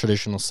trainer in a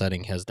traditional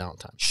setting has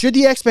downtime. Should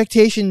the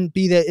expectation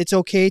be that it's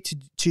okay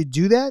to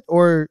do that,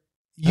 or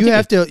you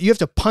have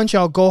to punch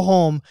out, go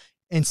home,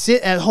 and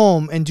sit at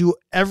home and do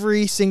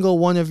every single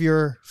one of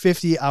your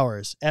 50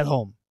 hours at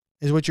home?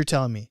 Is what you're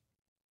telling me?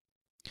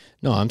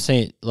 No, I'm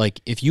saying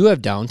if you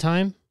have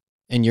downtime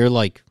and you're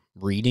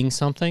reading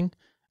something.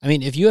 I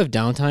mean, if you have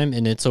downtime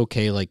and it's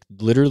okay,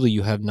 literally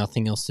you have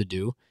nothing else to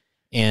do,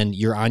 and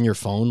you're on your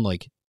phone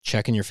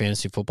checking your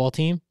fantasy football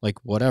team,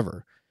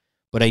 whatever.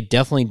 But I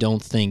definitely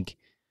don't think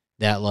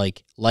that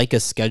like a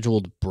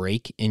scheduled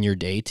break in your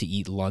day to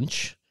eat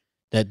lunch,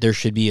 that there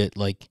should be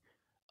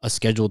a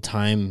scheduled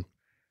time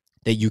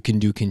that you can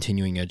do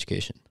continuing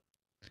education.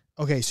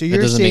 Okay, so That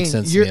you're doesn't saying make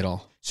sense to me at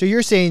all. So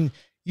you're saying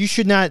you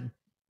should not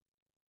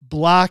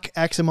block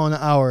X amount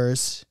of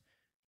hours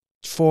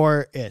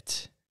for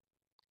it.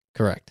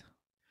 Correct.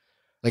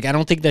 Like, I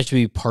don't think that should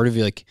be part of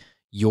like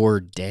your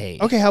day.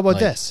 Okay, how about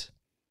this?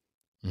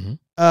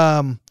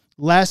 Mm-hmm.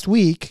 Last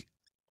week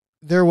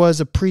there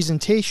was a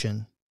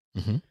presentation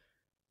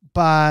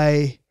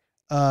by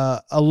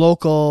a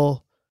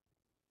local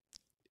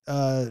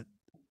MRI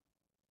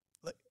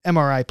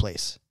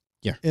place.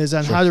 Yeah, is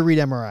on how to read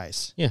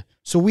MRIs. Yeah.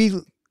 So we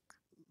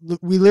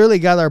literally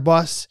got our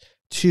boss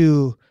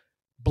to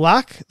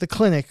block the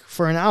clinic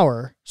for an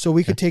hour so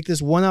we could take this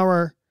 1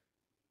 hour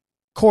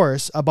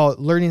course about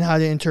learning how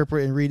to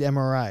interpret and read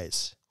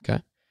MRIs.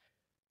 Okay.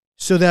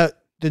 So that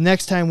the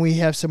next time we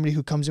have somebody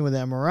who comes in with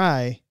an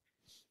MRI,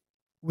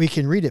 we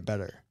can read it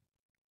better.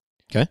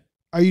 Okay.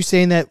 Are you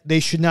saying that they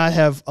should not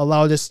have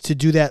allowed us to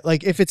do that?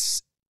 Like if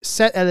it's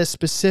set at a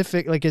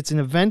specific, like it's an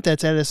event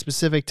that's at a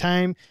specific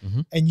time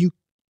and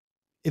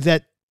if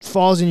that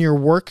falls in your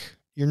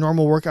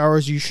normal work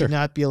hours, you should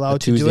not be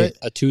allowed to do it?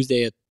 A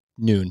Tuesday at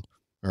noon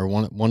or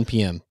 1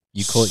 p.m.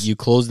 You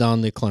close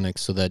down the clinic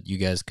so that you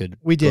guys could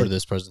go to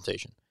this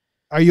presentation.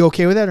 Are you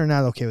okay with that or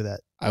not okay with that?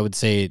 I would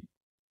say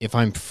if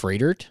I'm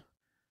freighted,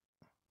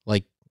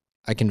 like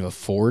I can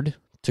afford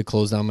to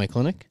close down my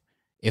clinic.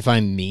 If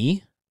I'm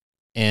me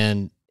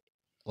and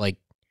like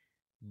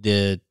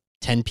the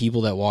 10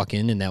 people that walk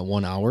in that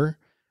 1 hour,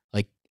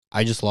 like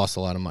I just lost a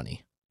lot of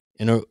money.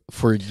 And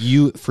for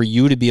you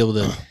to be able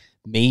to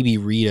maybe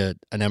read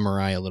an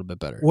MRI a little bit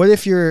better. What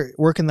if you're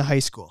working the high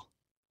school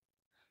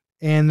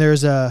and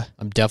there's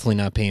I'm definitely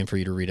not paying for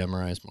you to read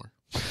MRIs more.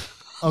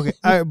 Okay.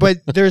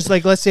 But there's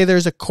like, let's say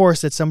there's a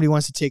course that somebody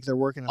wants to take they're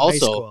working in high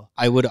school.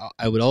 I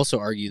would also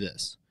argue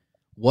this.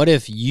 What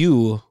if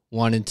you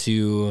wanted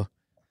to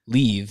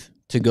leave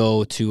to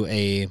go to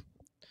a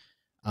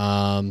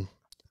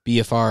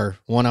BFR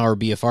 1 hour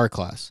BFR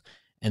class,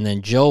 and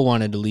then Joe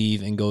wanted to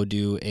leave and go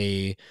do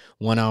a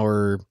 1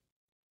 hour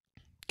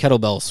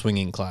kettlebell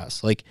swinging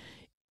class? Like,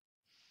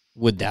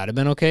 would that have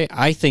been okay?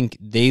 I think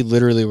they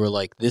literally were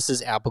like, this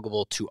is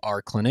applicable to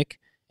our clinic,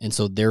 and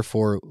so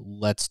therefore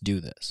let's do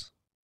this.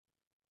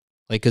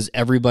 Like, because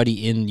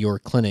everybody in your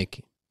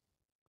clinic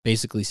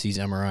basically sees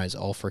MRIs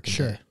all freaking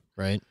day,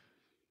 right?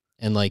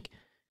 And like,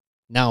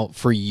 now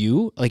for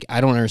you, like,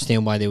 I don't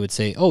understand why they would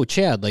say, oh,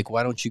 Chad, like,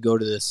 why don't you go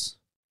to this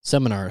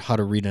seminar, how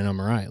to read an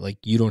MRI? Like,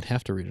 you don't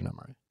have to read an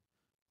MRI.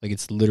 Like,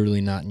 it's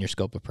literally not in your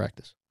scope of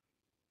practice.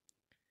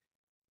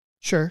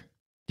 Sure.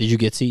 Did you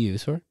get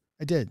CEUs for it?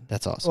 I did.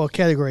 That's awesome. Well,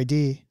 category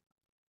D.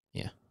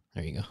 Yeah,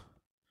 there you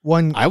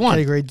go.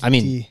 Category D. I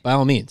mean, by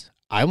all means,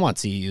 I want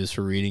CEUs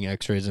for reading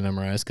x-rays and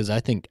MRIs because I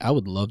think I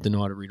would love to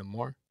know how to read them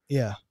more.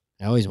 Yeah.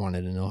 I always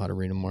wanted to know how to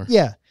read them more.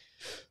 Yeah.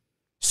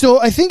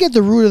 So I think at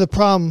the root of the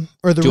problem,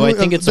 or the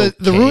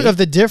root of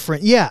the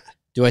different,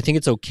 Do I think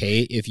it's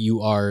okay if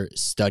you are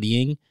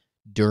studying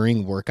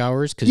during work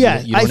hours? Because you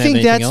don't I think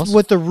have that's else?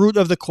 what the root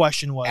of the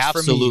question was.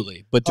 Absolutely.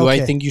 For me. But do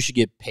I think you should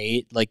get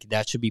paid? Like,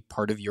 that should be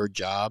part of your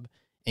job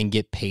and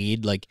get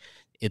paid? Like,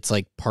 it's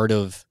like part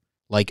of,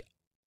 like.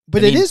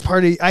 But it is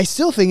part of, I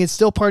still think it's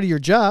still part of your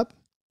job.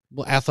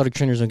 Well, athletic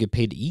trainers don't get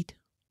paid to eat.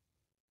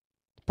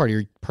 Part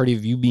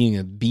of you being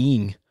a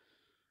being.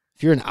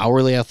 If you're an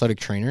hourly athletic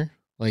trainer,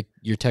 like,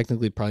 you're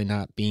technically probably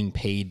not being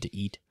paid to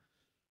eat,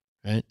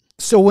 right?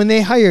 So when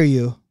they hire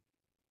you,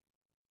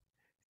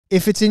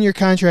 if it's in your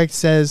contract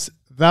says,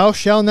 thou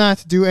shall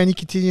not do any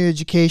continuing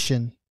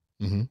education,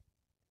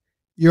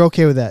 you're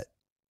okay with that?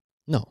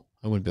 No,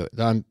 I wouldn't be.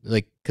 I'm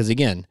like, because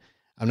again,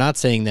 I'm not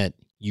saying that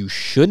you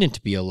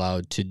shouldn't be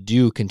allowed to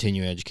do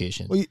continuing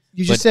education. Well,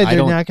 you just said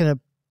they're not going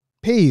to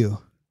pay you.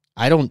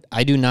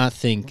 I do not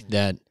think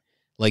that,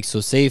 like,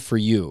 so say for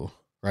you,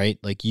 right?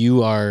 Like,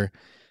 you are,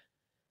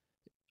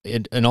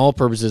 in all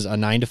purposes, a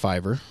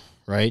 9-to-5er,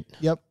 right?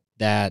 Yep.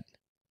 That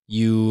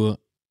you,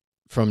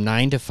 from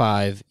 9 to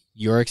 5,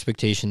 your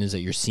expectation is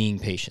that you're seeing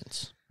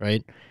patients,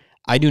 right?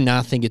 I do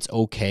not think it's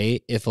okay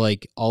if,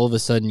 like, all of a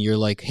sudden you're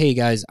like, hey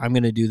guys, I'm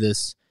going to do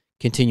this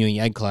continuing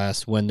ed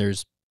class when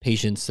there's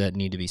patients that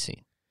need to be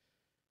seen.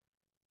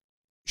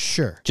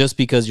 Sure. Just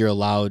because you're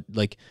allowed,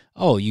 like,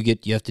 oh, you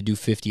have to do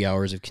 50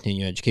 hours of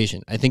continuing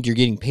education. I think you're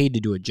getting paid to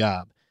do a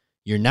job.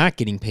 You're not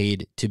getting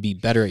paid to be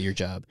better at your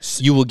job.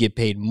 You will get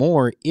paid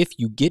more if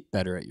you get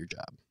better at your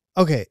job.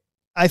 Okay.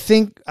 I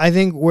think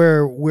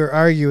where we're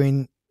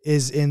arguing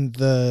is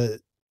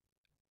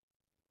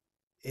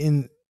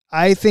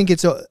I think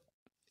it's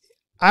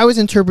I was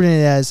interpreting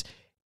it as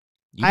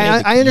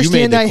I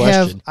understand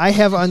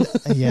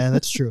yeah,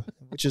 that's true.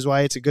 Which is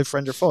why it's a good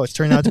friend or foe. It's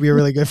turned out to be a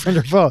really good friend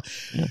or foe.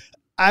 Yeah.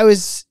 I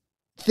was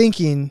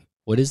thinking,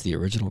 what is the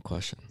original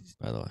question,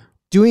 by the way?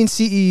 Doing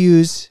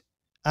CEUs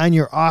on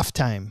your off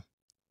time,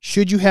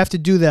 should you have to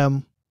do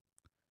them?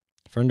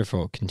 Friend or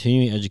foe,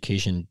 continuing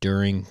education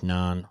during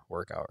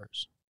non-work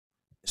hours.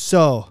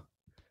 So,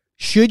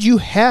 should you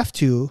have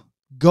to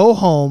go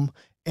home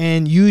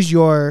and use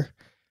your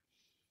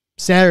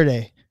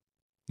Saturday?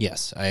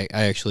 Yes, I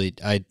actually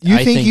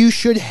think you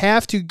should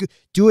have to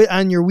do it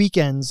on your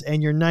weekends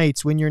and your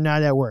nights when you're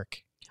not at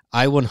work?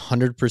 I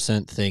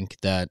 100% think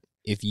that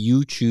if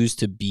you choose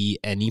to be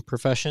any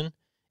profession,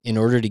 in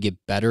order to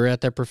get better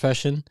at that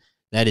profession,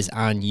 that is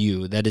on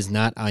you. That is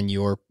not on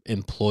your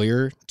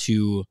employer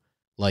to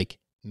like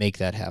make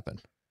that happen.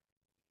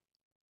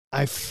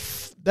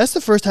 That's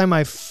the first time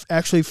I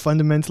actually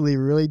fundamentally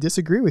really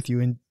disagree with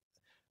you,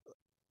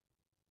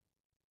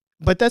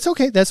 but that's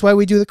okay. That's why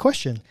we do the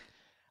question.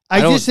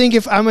 I just think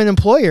if I'm an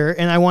employer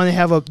and I want to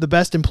have the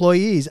best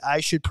employees, I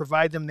should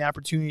provide them the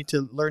opportunity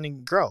to learn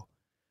and grow.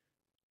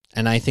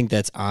 And I think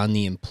that's on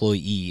the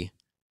employee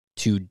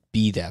to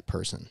be that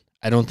person.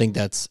 I don't think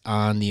that's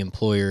on the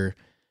employer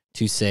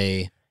to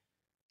say,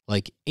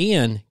 like,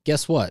 and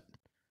guess what?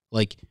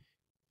 Like,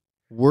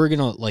 we're going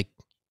to, like,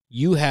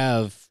 you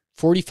have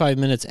 45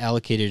 minutes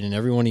allocated in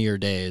every one of your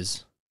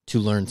days to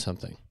learn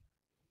something.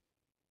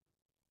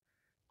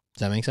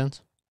 Does that make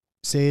sense?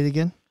 Say it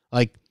again.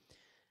 Like,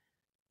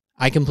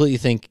 I completely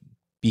think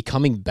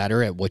becoming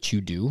better at what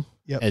you do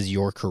as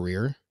your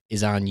career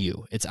is on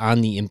you. It's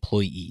on the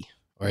employee,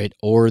 right?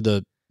 Or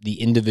the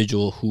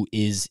individual who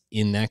is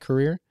in that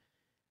career.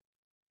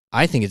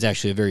 I think it's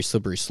actually a very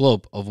slippery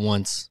slope of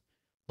once,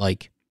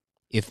 like,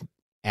 if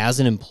as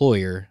an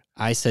employer,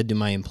 I said to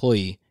my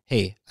employee,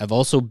 hey, I've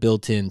also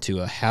built into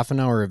a half an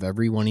hour of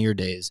every one of your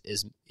days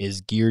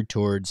is geared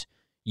towards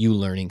you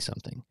learning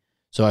something.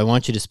 So I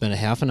want you to spend a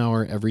half an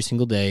hour every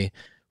single day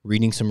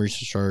reading some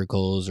research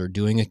articles or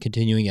doing a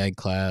continuing ed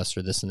class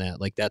or this and that.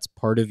 Like, that's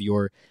part of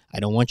your, I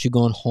don't want you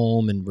going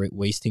home and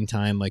wasting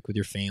time, like, with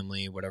your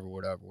family,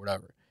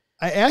 whatever.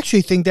 I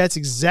actually think that's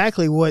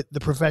exactly what the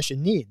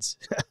profession needs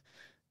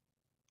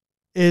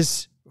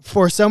is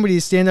for somebody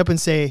to stand up and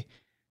say,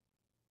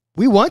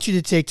 we want you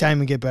to take time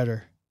and get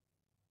better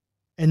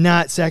and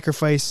not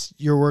sacrifice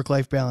your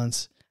work-life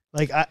balance.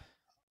 Like,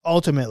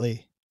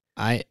 ultimately.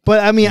 I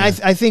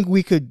think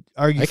we could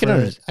argue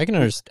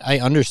I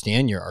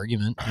understand your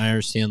argument. I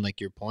understand,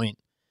 like, your point,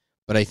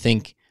 but I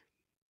think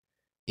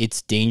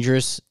it's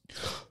dangerous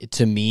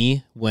to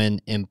me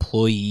when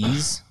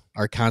employees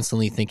are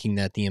constantly thinking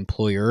that the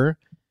employer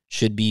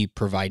should be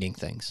providing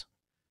things.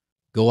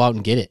 Go out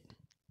and get it.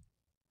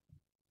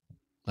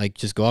 Like,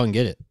 just go out and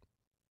get it.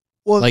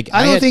 Well, like,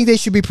 I don't think they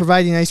should be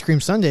providing ice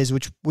cream sundaes,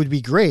 which would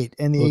be great,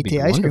 and the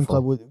AT Ice Cream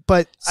Club would.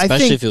 But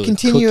especially I think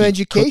continuing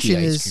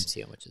education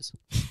is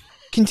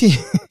continue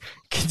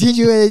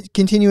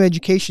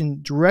education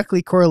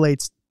directly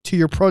correlates to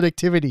your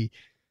productivity.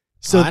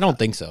 So I don't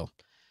think so.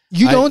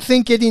 You don't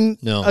think getting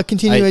a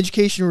continuing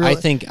education? I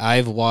think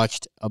I've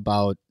watched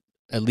about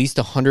at least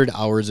 100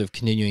 hours of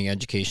continuing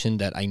education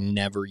that I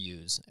never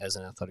use as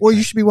an athletic. Well,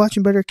 you should be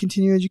watching better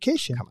continuing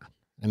education. Come on.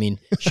 I mean,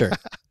 sure.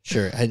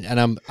 And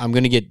I'm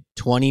going to get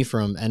 20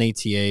 from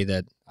NATA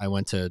that I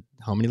went to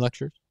how many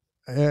lectures?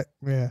 Yeah.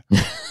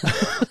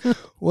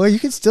 Well, you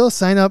can still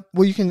sign up.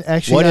 Well, you can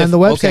actually on the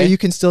website, you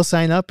can still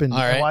sign up and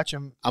watch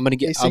them. I'm going to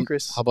get how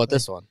about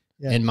this one?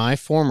 Yeah. In my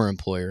former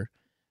employer,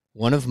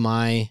 one of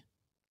my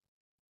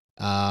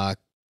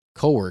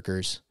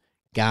coworkers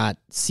got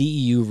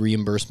CEU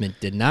reimbursement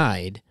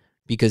denied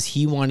because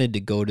he wanted to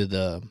go to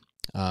the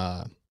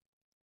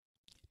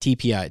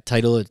TPI,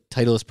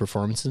 Titleist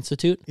Performance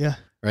Institute. Yeah.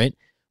 Right?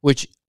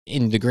 Which,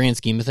 in the grand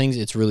scheme of things,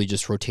 it's really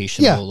just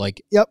rotational,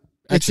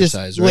 exercise, it's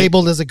just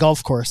labeled as a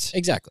golf course.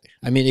 Exactly.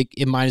 I mean,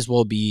 it might as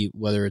well be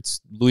whether it's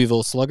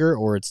Louisville Slugger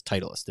or it's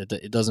Titleist.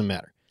 It doesn't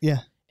matter. Yeah.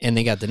 And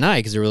they got denied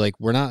because they were like,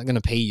 we're not going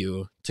to pay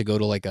you to go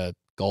to, like, a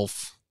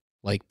golf,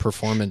 like,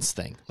 performance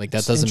thing. Like,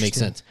 that doesn't make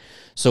sense.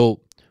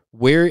 So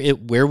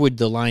where would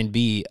the line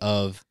be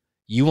of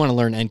you want to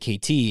learn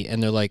NKT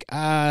and they're like,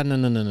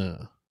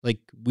 no. Like,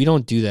 we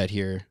don't do that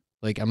here.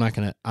 Like, I'm not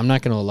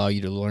gonna allow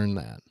you to learn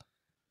that.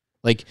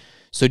 Like,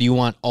 so do you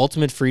want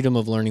ultimate freedom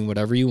of learning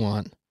whatever you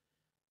want,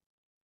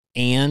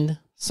 and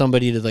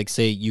somebody to, like,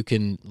 say you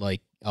can,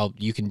 like,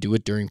 you can do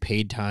it during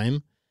paid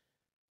time?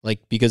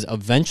 Like, because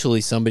eventually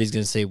somebody's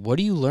gonna say, "What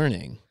are you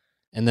learning?"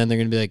 And then they're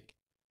gonna be like,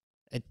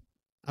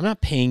 "I'm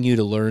not paying you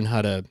to learn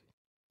how to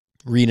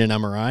read an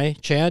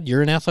MRI, Chad.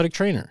 You're an athletic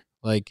trainer.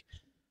 Like,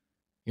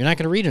 you're not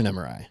gonna read an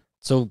MRI.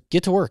 So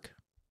get to work."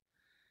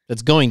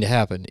 That's going to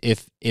happen.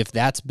 If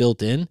that's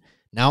built in,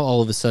 now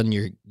all of a sudden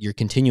your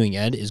continuing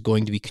ed is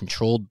going to be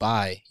controlled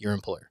by your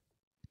employer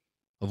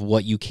of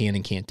what you can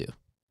and can't do.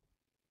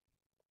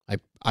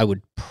 I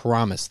would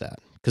promise that,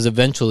 because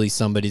eventually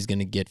somebody's going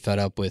to get fed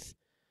up with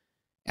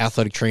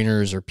athletic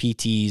trainers or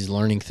PTs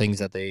learning things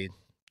that they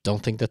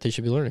don't think that they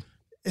should be learning.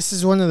 This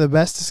is one of the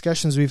best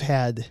discussions we've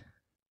had.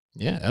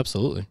 Yeah,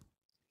 absolutely.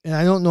 And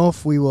I don't know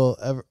if we will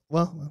ever.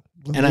 Well,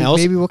 and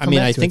maybe we'll come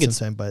back to it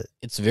sometime. But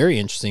it's very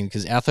interesting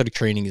because athletic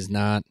training is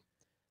not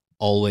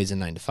always a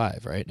 9 to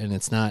 5, right? And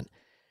it's not.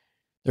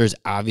 There's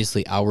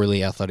obviously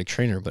hourly athletic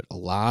trainer, but a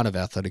lot of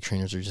athletic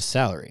trainers are just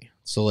salary.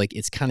 So, like,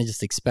 it's kind of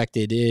just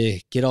expected.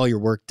 Get all your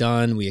work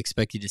done. We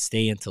expect you to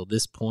stay until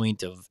this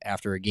point of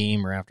after a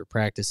game or after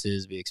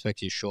practices. We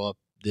expect you to show up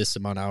this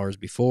amount of hours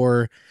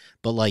before.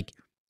 But, like,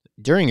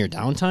 during your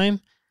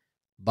downtime,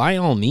 by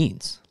all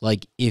means,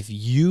 like, if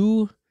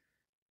you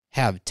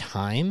have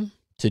time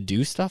to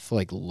do stuff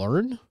like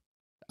learn,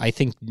 I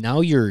think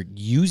now you're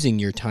using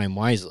your time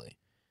wisely.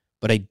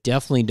 But I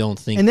definitely don't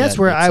think, and that's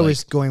where I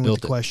was going with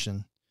the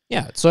question.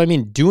 Yeah. So, I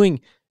mean,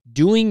 doing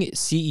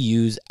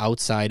CEUs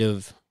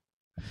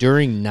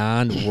during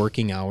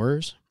non-working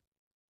hours,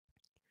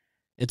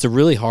 it's a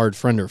really hard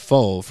friend or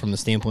foe from the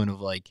standpoint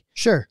of like,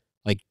 Sure.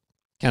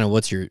 kind of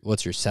what's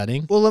your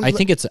setting. Well, I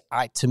think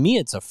to me,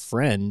 it's a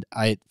friend.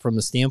 From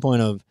the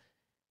standpoint of,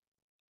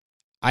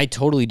 I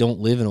totally don't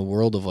live in a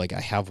world of like,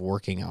 I have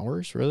working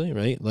hours really,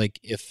 right? Like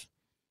if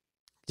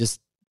just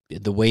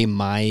the way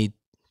my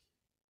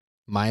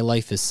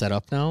life is set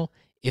up now,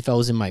 if I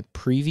was in my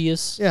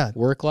previous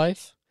work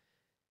life,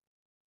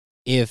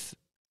 if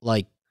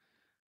I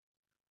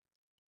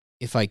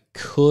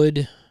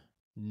could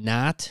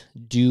not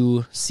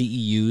do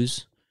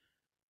CEUs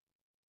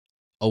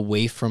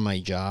away from my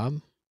job,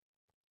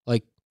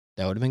 like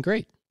that would have been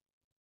great. It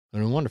would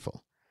have been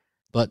wonderful.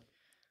 But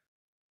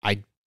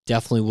I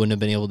definitely wouldn't have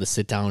been able to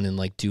sit down and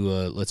like do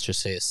let's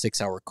just say a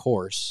 6-hour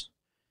course,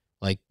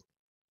 like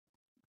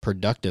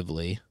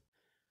productively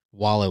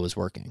while I was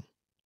working.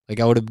 Like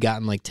I would have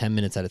gotten like 10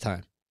 minutes at a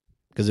time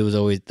because it was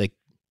always like,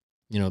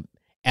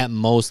 at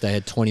most I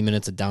had 20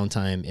 minutes of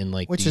downtime in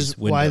like which these is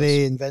windows. why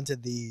they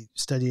invented the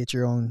study at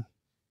your own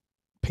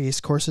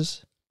pace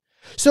courses.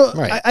 So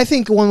right. I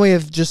think one way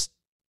of just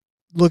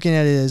looking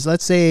at it is,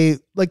 let's say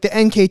like the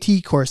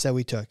NKT course that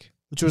we took,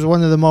 which was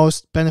one of the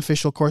most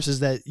beneficial courses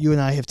that you and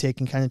I have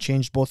taken, kind of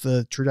changed both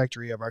the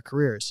trajectory of our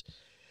careers.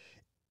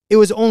 It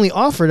was only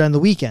offered on the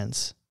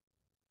weekends,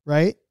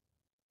 right?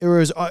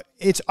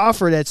 It's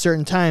offered at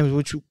certain times,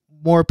 which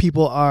more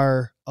people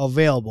are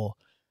available.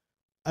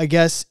 I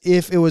guess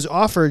if it was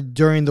offered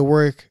during the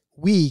work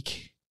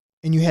week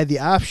and you had the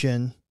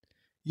option,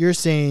 you're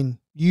saying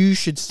you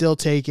should still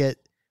take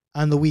it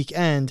on the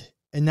weekend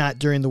and not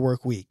during the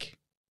work week.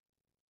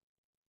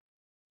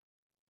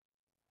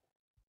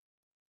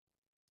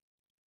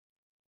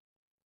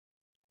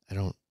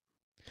 I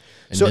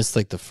missed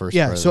like the first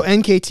part. So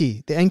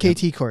NKT, the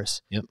NKT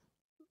course. Yep.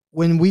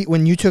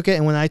 When you took it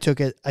and when I took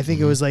it, I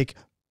think it was like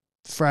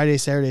Friday,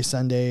 Saturday,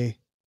 Sunday.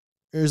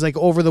 It was like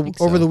over the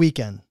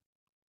weekend.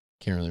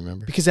 Can't really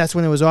remember. Because that's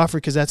when it was offered,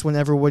 because that's when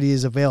everybody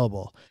is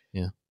available.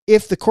 Yeah.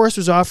 If the course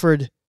was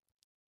offered,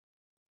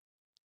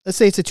 let's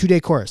say it's a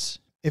 2-day course.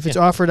 If it's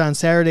offered on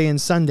Saturday and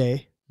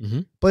Sunday,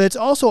 but it's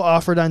also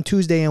offered on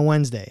Tuesday and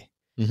Wednesday,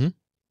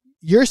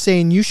 you're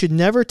saying you should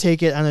never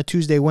take it on a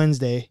Tuesday,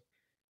 Wednesday.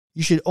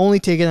 You should only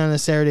take it on a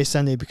Saturday,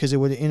 Sunday, because it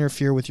would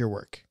interfere with your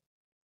work.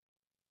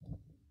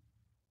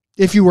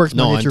 If you worked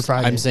Monday through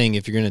Friday. I'm saying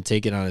if you're going to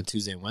take it on a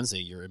Tuesday and Wednesday,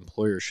 your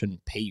employer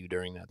shouldn't pay you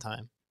during that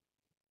time.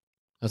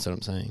 That's what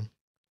I'm saying.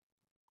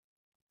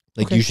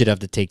 Like you should have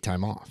to take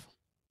time off.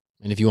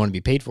 And if you want to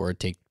be paid for it,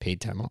 take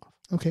paid time off.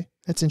 Okay.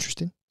 That's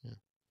interesting. Yeah.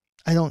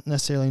 I don't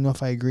necessarily know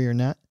if I agree or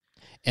not.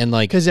 And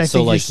like, because I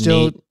think like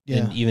still, Nate,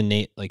 and even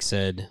Nate like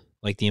said,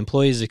 like the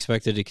employee is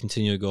expected to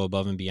continue to go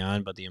above and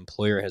beyond, but the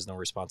employer has no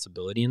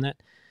responsibility in that.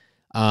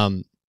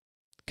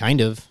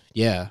 Kind of,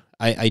 yeah.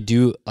 I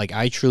do, like,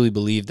 I truly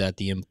believe that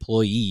the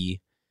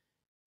employee,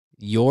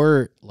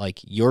 your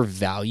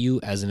value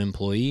as an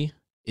employee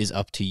is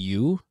up to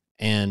you,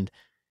 and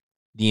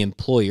the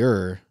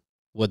employer,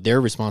 what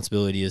their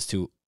responsibility is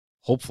to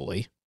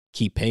hopefully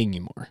keep paying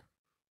you more,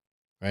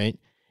 right?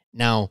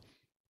 Now,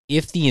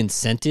 if the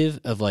incentive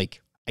of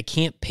like, I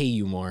can't pay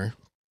you more,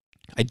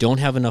 I don't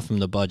have enough in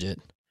the budget,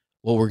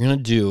 what we're going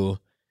to do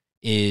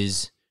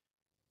is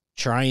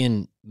try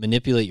and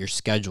manipulate your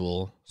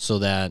schedule so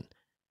that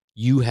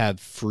you have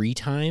free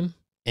time,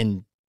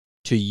 and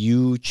to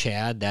you,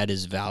 Chad, that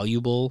is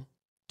valuable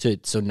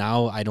so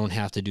now I don't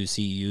have to do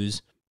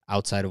CEUs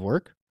outside of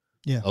work.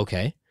 Yeah.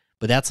 Okay.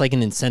 But that's like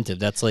an incentive.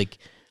 That's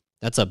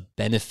a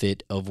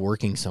benefit of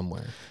working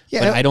somewhere.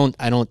 Yeah. But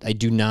I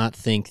do not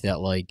think that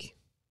like.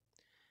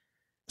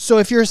 So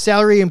if you're a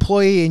salary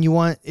employee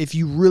and if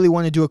you really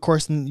want to do a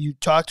course and you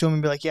talk to them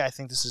and be like, yeah, I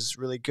think this is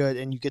really good,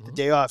 and you get the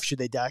day off, should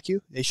they dock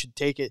you? They should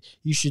take it.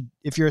 You should,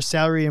 if you're a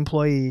salary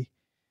employee.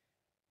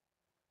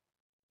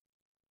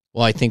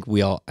 Well, I think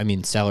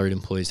salaried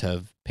employees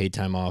have paid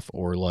time off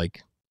or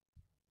like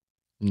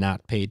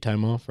not paid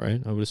time off,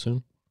 right? I would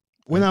assume.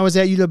 When I was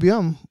at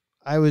UWM,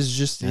 I was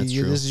just, That's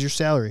true. This is your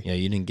salary. Yeah,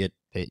 you didn't get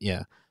paid.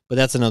 Yeah. But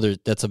that's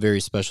a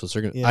very special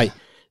circumstance. Yeah.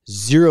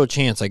 Zero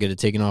chance I could have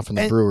taken off from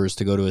the Brewers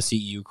to go to a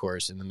CEU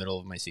course in the middle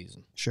of my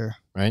season. Sure.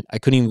 Right? I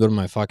couldn't even go to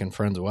my fucking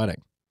friend's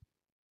wedding.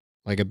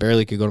 Like, I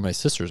barely could go to my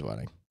sister's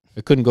wedding. I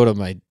couldn't go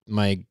to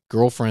my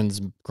girlfriend's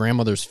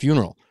grandmother's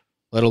funeral,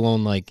 let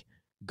alone, like,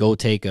 go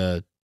take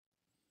a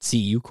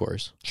CEU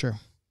course. Sure.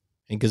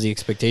 And because the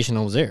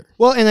expectation was there.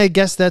 Well, and I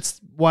guess that's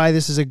why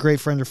this is a great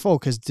friend or foe,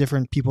 because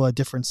different people at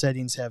different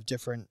settings have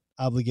different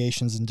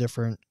obligations and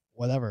different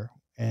whatever.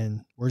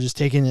 And we're just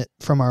taking it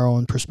from our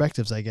own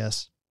perspectives, I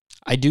guess.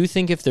 I do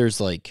think if there's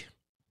like,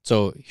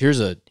 so here's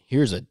a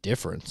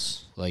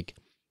difference. Like,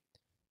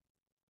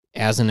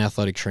 as an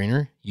athletic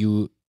trainer,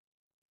 let's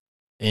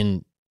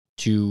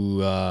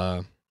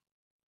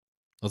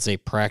say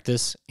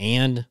practice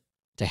and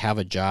to have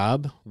a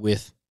job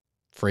with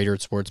Freighter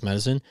Sports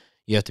Medicine,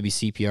 you have to be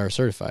CPR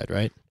certified,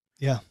 right?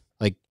 Yeah.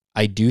 Like,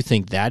 I do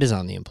think that is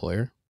on the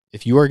employer.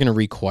 If you are going to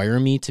require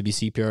me to be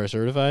CPR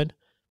certified,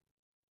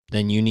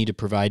 then you need to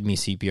provide me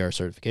CPR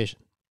certification.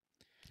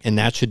 And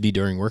that should be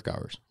during work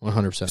hours,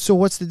 100%. So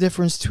what's the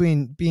difference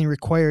between being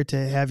required to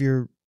have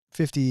your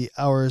 50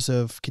 hours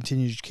of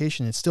continuing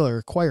education? It's still a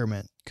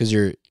requirement. Because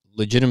your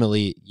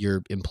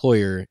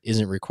employer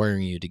isn't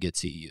requiring you to get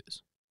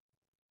CEUs.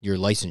 Your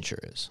licensure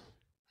is,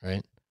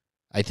 right?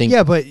 I think.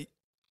 Yeah, but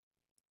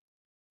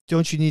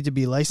don't you need to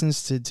be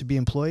licensed to be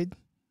employed?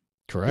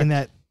 Correct. In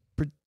that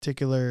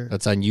particular.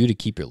 That's on you to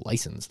keep your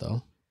license,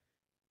 though.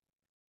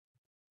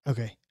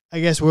 Okay. I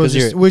guess we're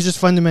just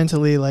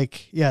fundamentally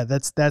like, yeah,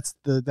 that's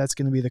going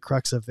to be the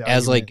crux of the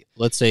as argument. like,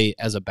 let's say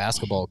as a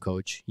basketball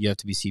coach, you have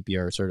to be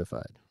CPR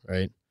certified,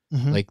 right?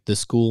 Mm-hmm. Like the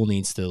school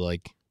needs to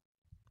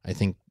I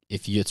think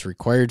if it's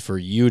required for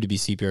you to be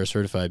CPR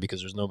certified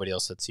because there's nobody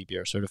else that's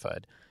CPR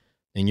certified,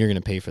 then you're going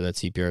to pay for that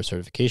CPR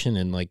certification,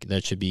 and like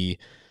that should be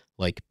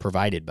like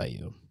provided by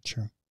you.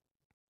 Sure.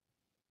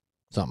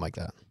 Something like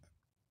that.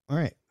 All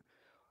right.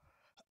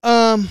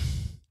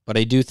 But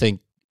I do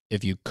think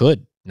if you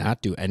could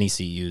not do any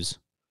CUs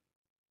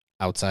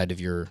outside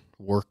of your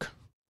work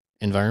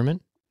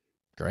environment,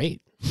 great.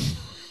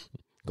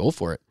 Go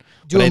for it.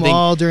 Do them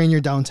all during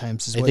your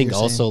downtimes. I think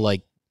also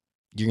like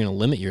you're going to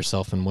limit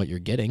yourself in what you're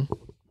getting,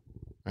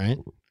 right?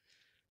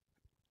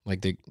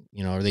 Like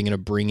are they going to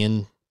bring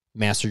in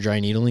master dry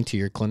needling to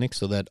your clinic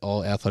so that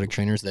all athletic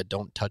trainers that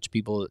don't touch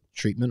people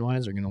treatment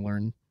wise are going to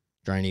learn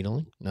dry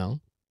needling? No.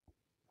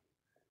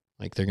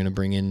 Like they're going to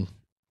bring in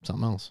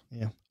something else.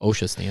 Yeah.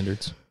 OSHA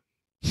standards.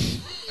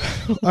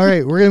 All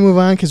right, we're going to move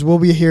on because we'll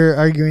be here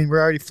arguing. We're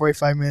already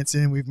 45 minutes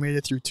in. We've made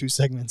it through 2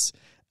 segments.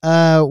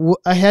 I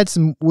had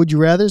some would you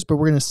rathers, but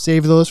we're going to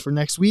save those for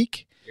next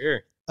week.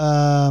 Sure.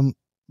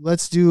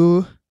 Let's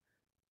do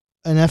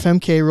an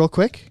FMK real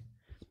quick.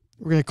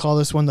 We're going to call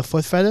this one the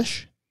foot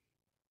fetish.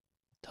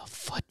 The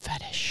foot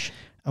fetish.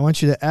 I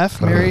want you to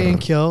F, marry,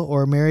 and kill,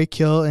 or marry,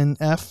 kill, and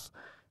F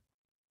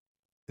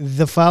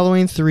the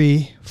following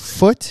 3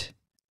 foot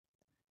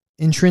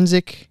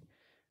intrinsic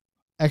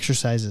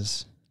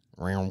exercises.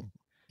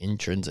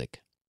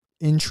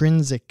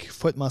 Intrinsic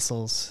foot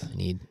muscles. I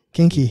need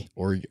kinky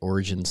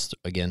origins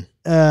again.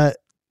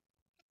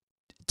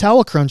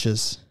 Towel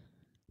crunches.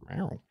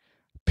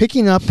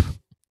 Picking up,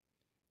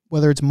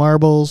 whether it's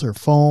marbles or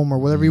foam or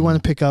whatever you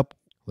want to pick up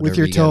with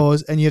your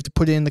toes, and you have to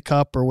put it in the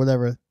cup or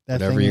whatever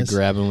whatever you're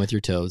grabbing with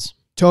your toes.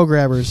 Toe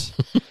grabbers.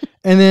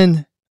 And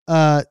then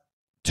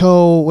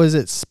toe, was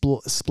it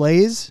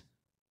splays?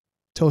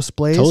 Toe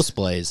splays? Toe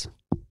splays.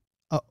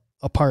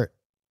 Apart.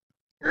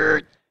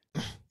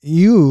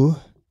 You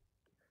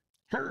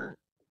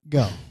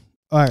go.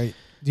 All right.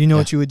 Do you know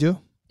what you would do?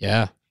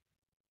 Yeah.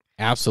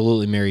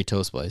 Absolutely marry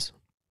toe splays.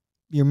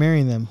 You're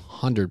marrying them.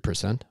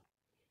 100%.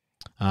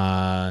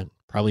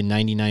 Probably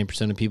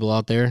 99% of people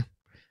out there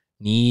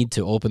need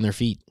to open their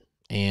feet.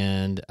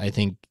 And I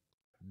think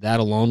that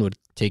alone would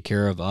take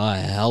care of a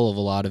hell of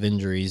a lot of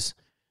injuries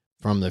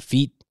from the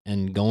feet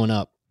and going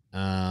up.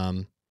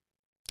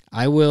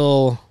 I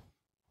will...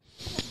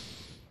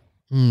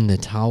 the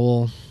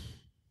towel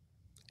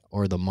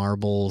or the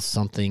marble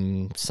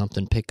something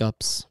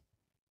pickups.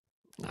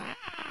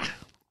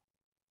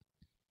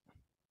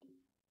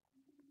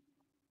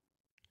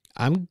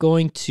 I'm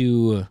going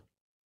to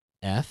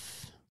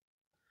F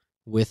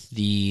with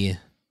the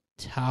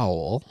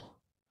towel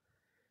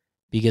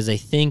because I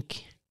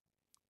think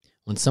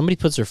when somebody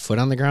puts their foot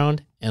on the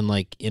ground and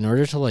like in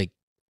order to like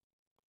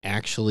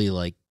actually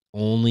like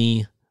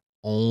only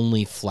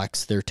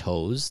flex their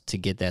toes to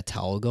get that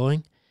towel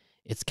going,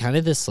 it's kind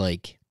of this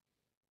like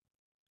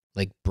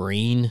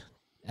brain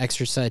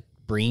exercise,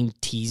 brain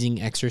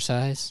teasing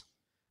exercise.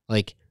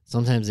 Like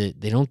sometimes they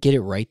don't get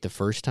it right the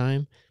first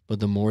time, but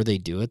the more they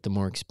do it, the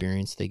more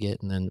experience they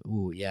get. And then,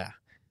 ooh, yeah,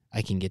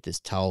 I can get this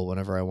towel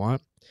whenever I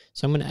want.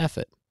 So I'm going to F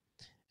it.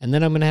 And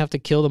then I'm going to have to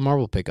kill the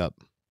marble pickup.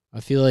 I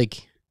feel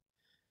like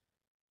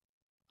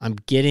I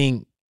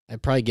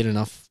probably get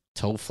enough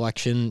toe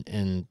flexion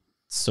and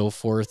so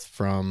forth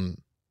from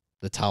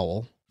the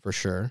towel for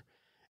sure.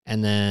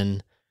 And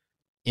then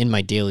in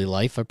my daily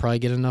life, I probably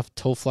get enough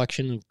toe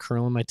flexion and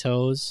curling my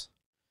toes.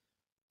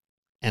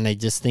 And I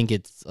just think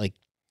it's like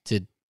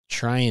to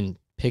try and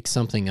pick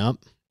something up.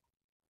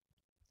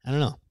 I don't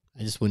know.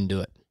 I just wouldn't do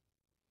it.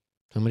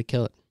 So I'm going to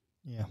kill it.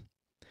 Yeah.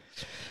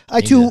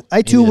 I too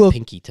will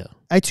pinky toe.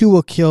 I too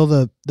will kill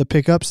the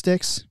pickup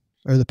sticks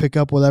or the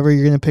pickup, whatever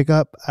you're going to pick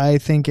up. I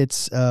think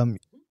it's the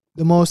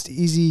most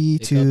easy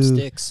to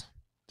sticks.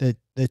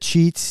 The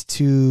cheat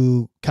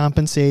to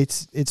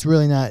compensate. It's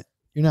really not,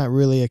 you're not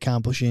really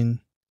accomplishing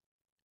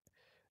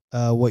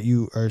what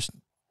you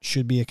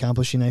should be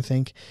accomplishing, I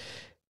think.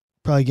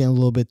 Probably getting a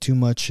little bit too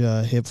much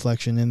hip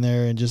flexion in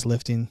there and just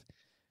lifting.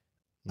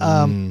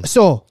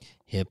 So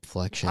hip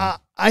flexion.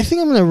 I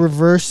think I'm going to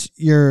reverse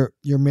your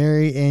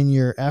Mary and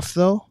your F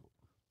though.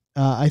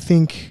 I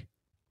think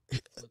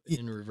flip it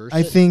and reverse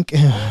I think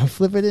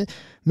flip it in.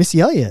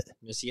 Missy Elliott.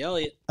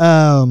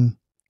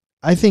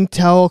 I think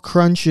towel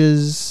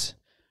crunches,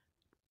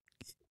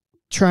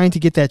 trying to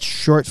get that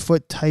short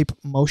foot type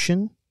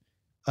motion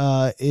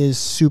is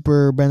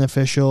super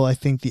beneficial. I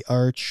think the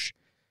arch.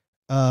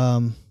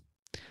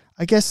 I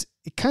I guess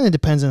it kind of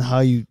depends on how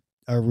you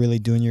are really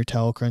doing your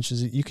towel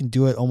crunches. You can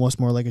do it almost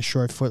more like a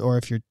short foot, or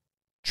if you're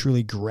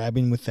truly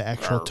grabbing with the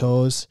actual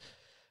toes.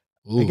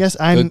 Ooh, I guess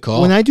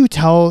when I do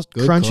towel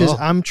Good crunches, call.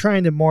 I'm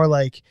trying to more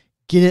like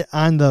get it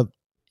on the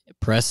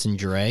Press and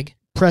drag.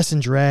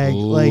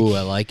 Ooh,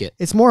 I like it.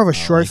 It's more of a I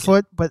short like it.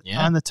 foot, but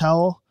Yeah. on the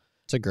towel.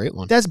 It's a great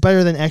one. That's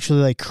better than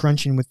actually like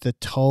crunching with the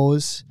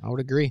toes. I would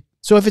agree.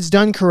 So if it's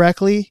done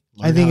correctly,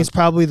 I Learn think how- it's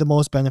probably the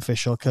most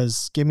beneficial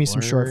because give me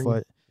some short Learn-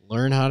 foot.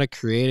 Learn how to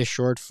create a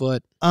short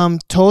foot.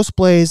 Toe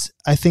splays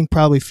I think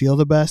probably feel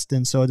the best,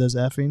 and so does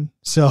effing.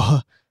 So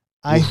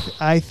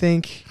I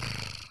think,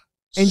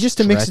 and just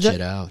to mix Stretch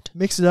it out.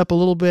 mix it up a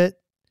little bit,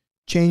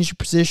 change your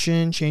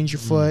position, change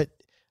your foot.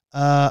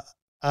 So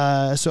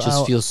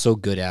Just feels so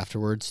good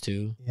afterwards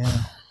too.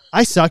 yeah,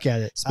 I suck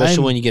at it,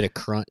 Especially when you get a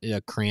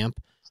cramp.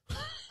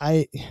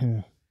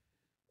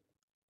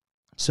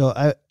 So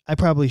I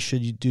probably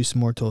should do some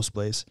more toe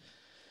splays,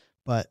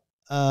 but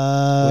We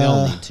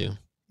all need to.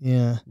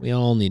 Yeah. We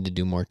all need to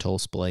do more toe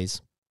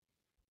splays.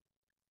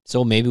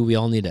 So maybe we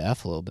all need to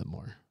F a little bit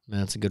more. I mean,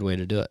 that's a good way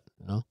to do it.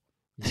 You know,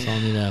 we just all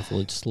need to F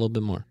just a little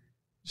bit more.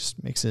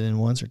 Just mix it in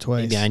once or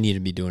twice. Maybe I need to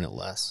be doing it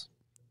less.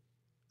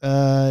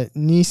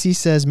 Nisi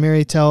says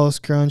Mary towels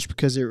crunch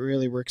because it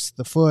really works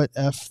the foot.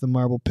 F the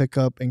marble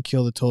pickup and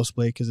kill the toe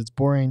splay because it's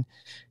boring.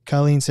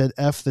 Colleen said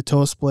F the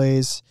toe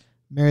splays.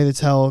 Mary the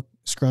towel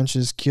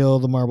scrunches, kill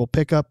the marble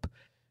pickup.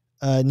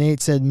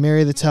 Nate said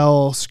marry the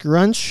towel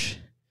scrunch,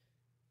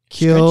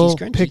 kill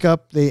Scrunchy.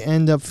 pickup. They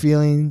end up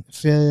feeling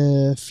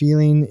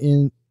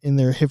in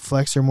their hip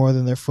flexor more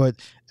than their foot.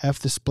 F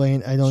the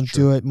splaying. I don't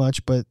do it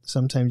much, but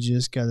sometimes you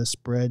just gotta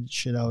spread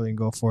shit out and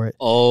go for it.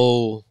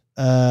 Oh,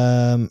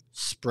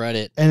 spread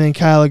it. And then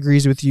Kyle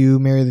agrees with you.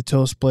 Marry the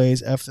toe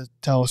splays. F the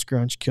towel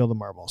scrunch. Kill the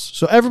marbles.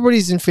 So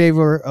everybody's in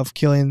favor of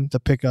killing the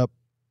pickup.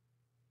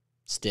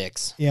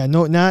 Sticks. Yeah,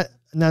 no, not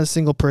a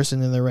single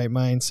person in their right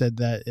mind said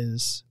that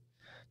is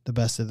the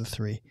best of the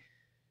three.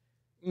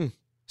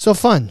 So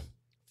fun.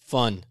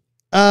 Okay,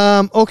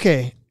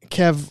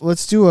 Kev,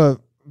 let's do a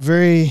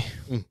very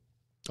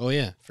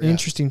forgot.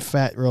 interesting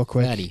fact real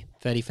quick.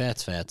 Fatty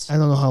fats. I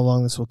don't know how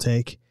long this will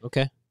take.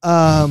 Okay.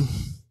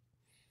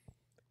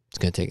 It's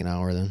gonna take an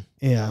hour then.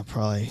 Yeah,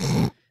 probably.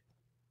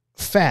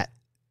 Fat.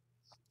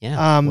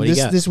 Yeah. What do you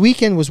got? This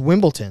weekend was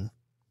Wimbledon.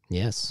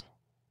 Yes.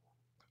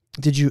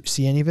 Did you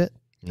see any of it?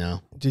 No.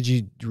 Did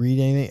you read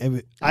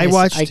anything? I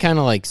watched. I kind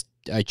of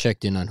I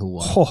checked in on who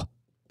won, Oh,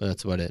 but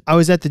that's about it. I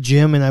was at the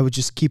gym and I would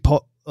just keep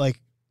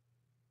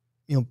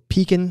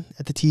peeking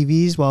at the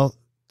TVs while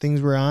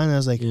things were on. I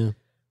was like,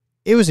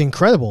 It was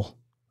incredible.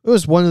 It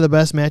was one of the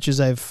best matches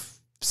I've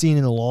seen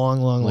in a long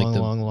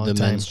time. The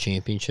men's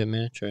championship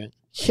match, right?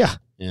 Yeah.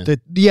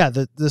 Yeah.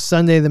 The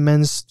Sunday, the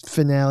men's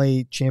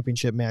finale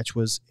championship match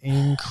was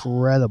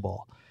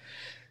incredible.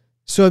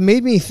 So it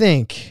made me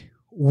think,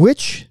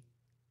 which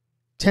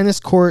tennis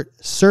court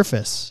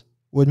surface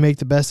would make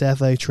the best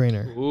athletic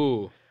trainer?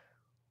 Ooh.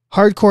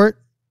 Hard court,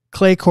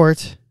 clay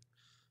court,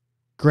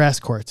 grass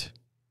court.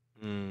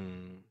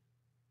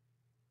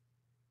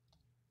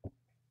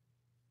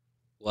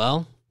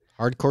 Well,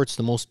 hard court's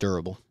the most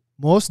durable.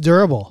 Most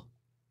durable.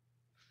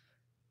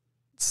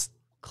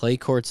 Clay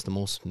court's the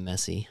most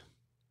messy.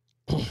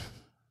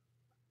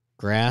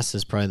 Grass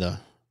is probably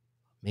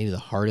maybe the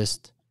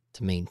hardest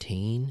to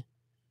maintain.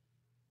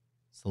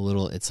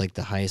 It's like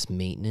the highest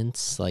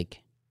maintenance.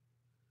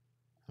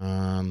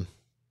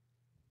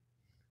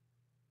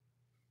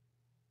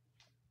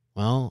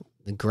 Well,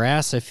 the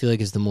grass I feel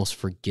like is the most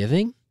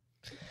forgiving.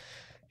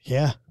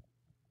 Yeah.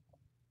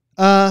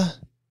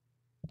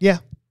 Yeah.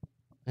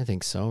 I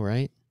think so,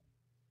 right?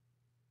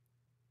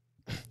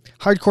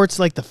 Hard court's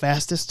like the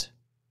fastest.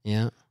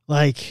 Yeah.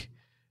 Like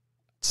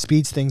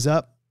speeds things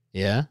up.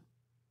 Yeah.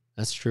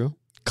 That's true.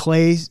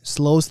 Clay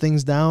slows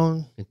things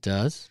down. It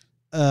does.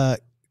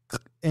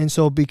 And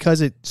so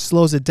because it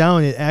slows it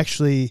down, it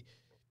actually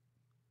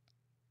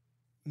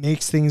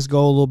makes things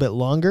go a little bit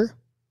longer.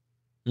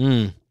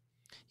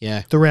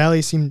 Yeah. The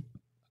rallies seem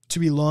to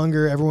be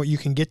longer. You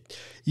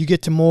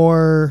get to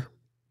more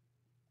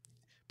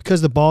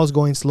because the ball's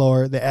going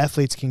slower, the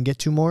athletes can get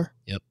to more.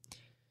 Yep.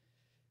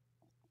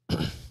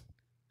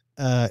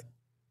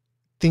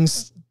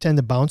 Things tend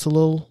to bounce a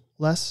little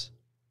less.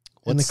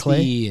 And the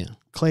clay.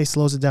 Clay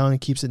slows it down and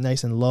keeps it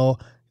nice and low.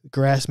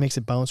 Grass makes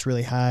it bounce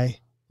really high.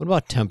 What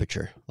about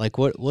temperature? Like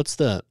what's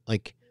the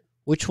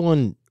which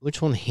one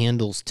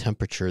handles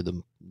temperature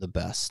the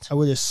best? I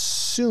would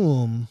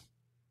assume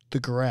the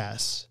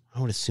grass. I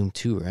would assume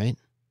too, right?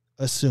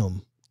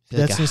 Assume. I feel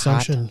like That's an a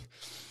assumption. I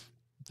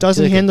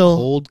Doesn't feel like handle a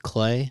cold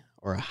clay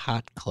or a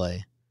hot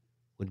clay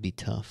would be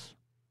tough.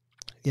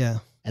 Yeah.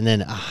 And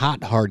then a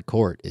hot hard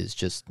court is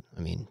just,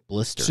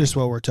 blistering. It's just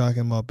what we're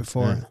talking about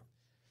before. Yeah.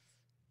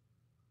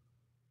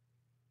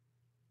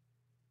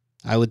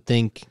 I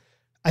think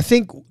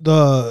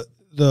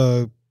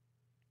the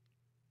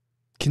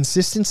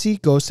consistency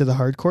goes to the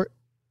hard court.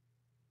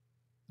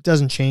 It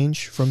doesn't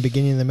change from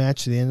beginning of the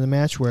match to the end of the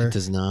match where it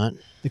does not.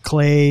 The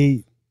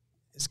clay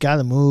it's got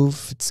to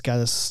move, it's got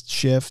to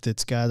shift,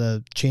 it's got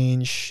to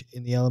change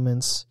in the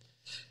elements.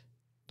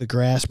 The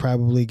grass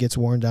probably gets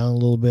worn down a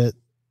little bit.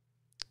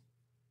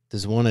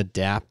 Does one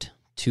adapt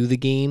to the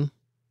game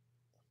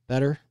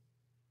better?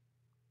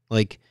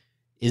 Like,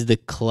 is the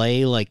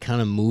clay like kind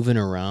of moving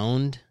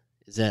around?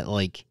 Is that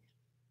like,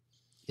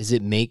 is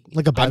it make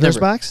Like a batter's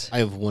box? I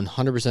have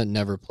 100%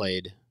 never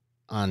played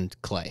on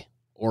clay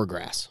or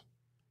grass,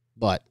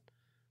 but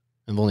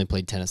I've only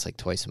played tennis like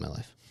twice in my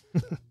life.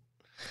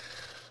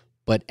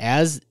 But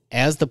as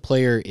the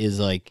player is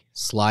like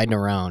sliding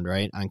around,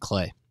 right, on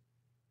clay,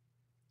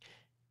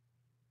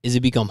 is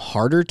it become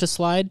harder to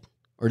slide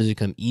or does it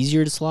become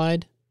easier to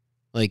slide?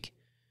 Like,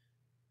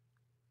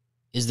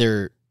 is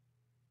there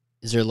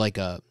like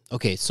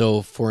okay,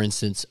 so for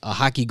instance, a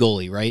hockey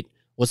goalie, right?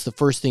 What's the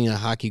first thing a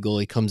hockey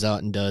goalie comes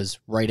out and does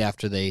right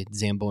after they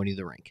Zamboni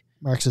the rink?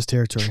 Marks his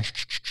territory.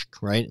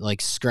 Right?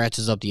 Like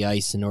scratches up the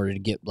ice in order to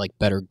get like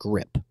better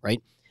grip,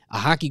 right? A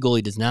hockey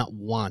goalie does not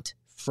want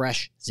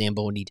fresh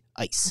Zambonied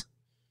ice.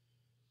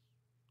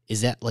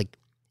 Is that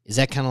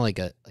kind of like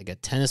a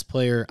tennis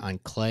player on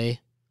clay?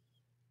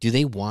 Do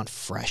they want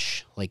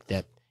fresh like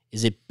that?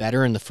 Is it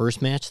better in the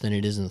first match than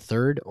it is in the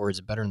third, or is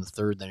it better in the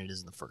third than it is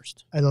in the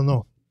first? I don't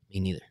know. Me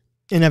neither.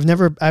 And I've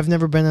never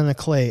been on a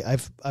clay.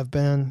 I've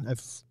been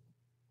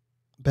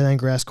on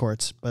grass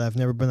courts, but I've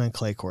never been on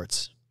clay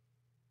courts.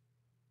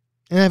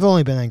 And I've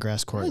only been on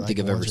grass court. I don't think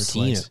I've ever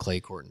seen a clay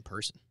court in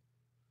person.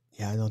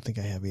 Yeah, I don't think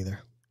I have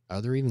either.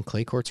 Are there even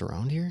clay courts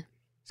around here?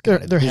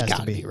 There has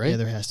to be, right? Yeah,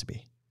 there has to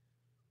be.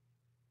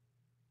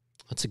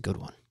 That's a good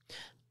one.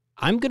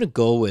 I'm gonna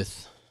go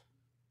with.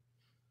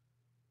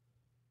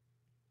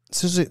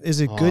 So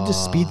is it good to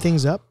speed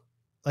things up?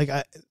 Like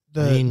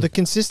the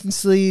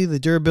consistency, the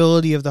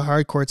durability of the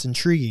hard court's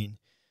intriguing.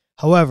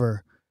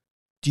 However,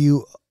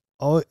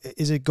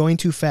 is it going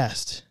too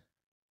fast?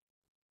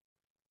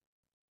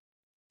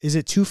 Is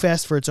it too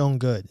fast for its own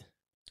good?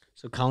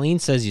 So Colleen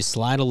says you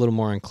slide a little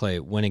more on clay.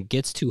 When it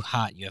gets too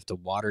hot, you have to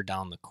water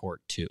down the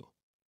court too.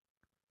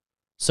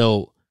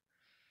 So,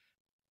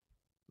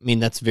 I mean,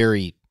 that's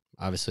very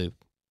obviously.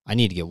 I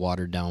need to get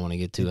watered down when I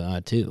get too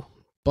hot too.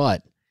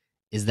 But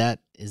is that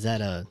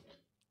a?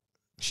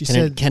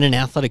 Can an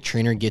athletic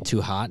trainer get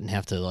too hot and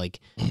have to like?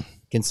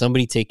 Can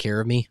somebody take care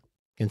of me?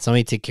 Can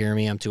somebody take care of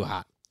me? I'm too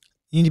hot.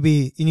 You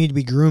need to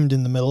be groomed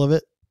in the middle of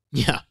it.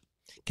 Yeah.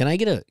 Can I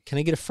get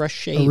a fresh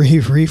shave? A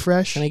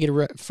refresh? Can I get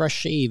a fresh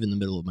shave in the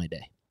middle of my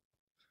day?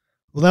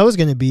 Well, that was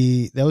going to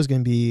be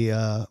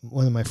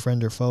one of my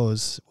friend or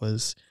foes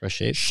was fresh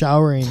shave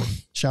showering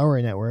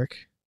at work.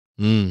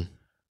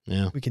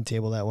 Yeah, we can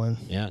table that one.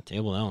 Yeah,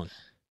 table that one.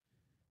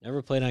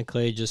 Never played on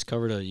clay. Just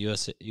covered a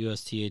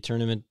USTA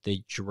tournament.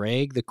 They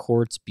drag the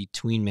courts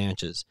between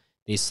matches.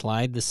 They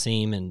slide the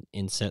same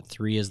in set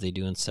 3 as they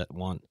do in set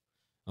 1.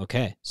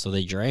 Okay, so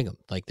they drag them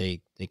like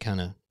they kind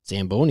of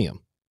Zamboni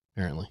them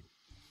apparently.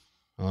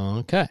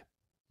 Okay.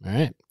 All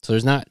right. So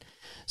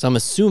I'm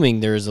assuming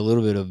there's a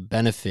little bit of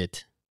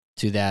benefit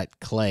to that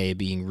clay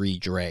being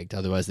re-dragged.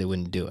 Otherwise they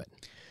wouldn't do it.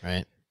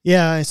 Right.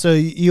 Yeah. So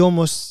you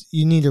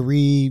need to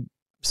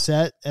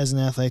reset as an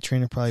athletic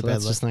trainer, probably. So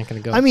that's just not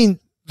going to go. I mean,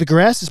 the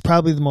grass is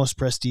probably the most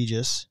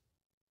prestigious.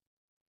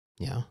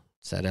 Yeah.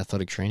 Is that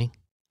athletic training?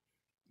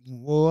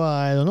 Well,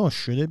 I don't know.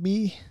 Should it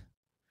be?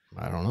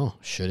 I don't know.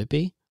 Should it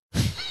be?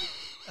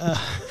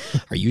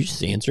 Are you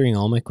just answering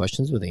all my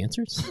questions with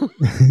answers?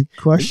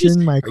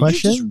 Question my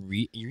question?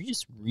 You're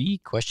just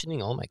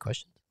re-questioning all my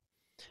questions?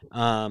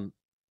 You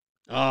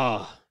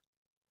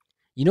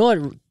know what?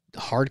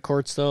 Hard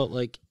courts, though,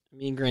 like, I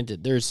mean,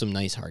 granted, there's some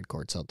nice hard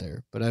courts out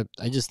there, but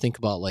I just think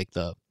about, like,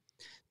 the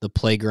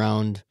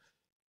playground,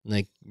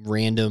 like,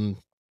 random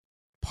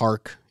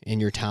park in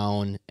your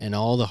town, and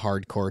all the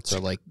hard courts are,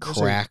 like,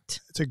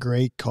 cracked. It's a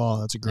great call.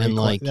 That's a great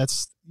call. Like,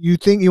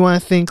 you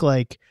want to think,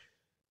 like,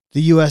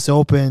 the U.S.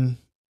 Open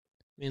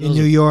in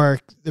New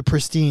York, they're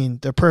pristine,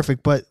 they're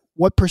perfect. But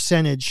what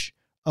percentage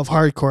of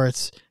hard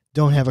courts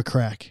don't have a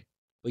crack?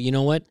 But you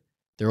know what?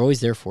 They're always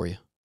there for you.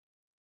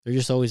 They're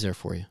just always there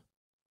for you.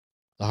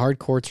 The hard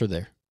courts are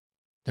there.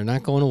 They're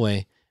not going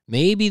away.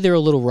 Maybe they're a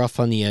little rough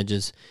on the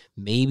edges.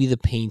 Maybe the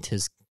paint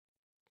has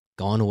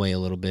gone away a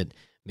little bit.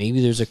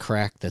 Maybe there's a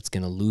crack that's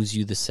going to lose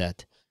you the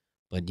set.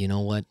 But you know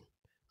what?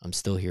 I'm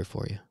still here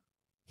for you.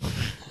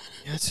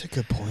 Yeah, that's a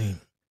good point.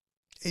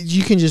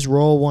 You can just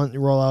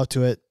roll out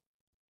to it.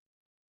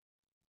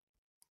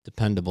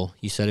 Dependable.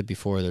 You said it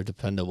before. They're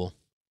dependable.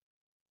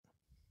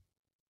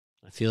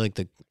 I feel like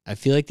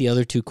the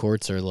other two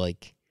courts are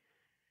like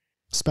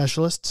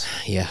specialists.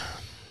 Yeah,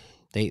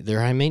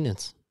 they're high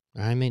maintenance.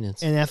 They're high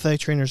maintenance. And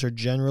athletic trainers are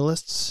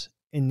generalists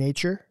in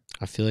nature.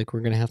 I feel like we're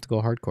gonna have to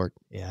go hard court.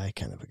 Yeah, I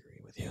kind of agree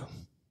with you.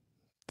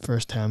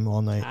 First time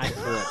all night.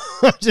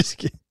 I'm just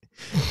kidding.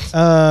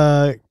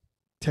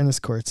 Tennis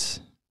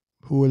courts.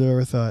 Who would have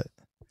ever thought?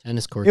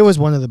 Tennis court. It was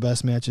one of the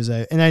best matches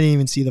and I didn't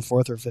even see the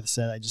 4th or 5th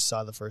set. I just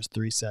saw the first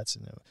 3 sets.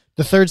 And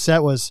the 3rd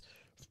set was,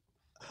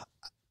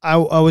 I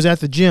was at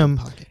the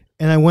gym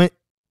and I went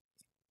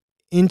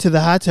into the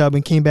hot tub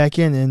and came back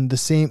in and the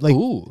same, like,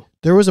 ooh.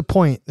 There was a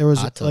point, there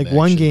was like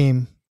one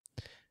game,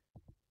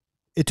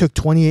 it took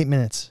 28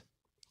 minutes.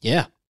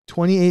 Yeah.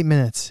 28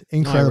 minutes.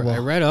 Incredible. No, I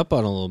read up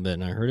on it a little bit,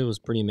 and I heard it was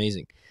pretty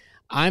amazing.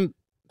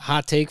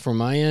 Hot take from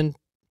my end,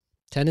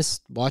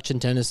 watching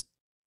tennis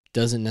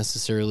doesn't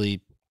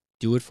necessarily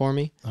do it for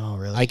me. Oh,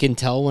 really? I can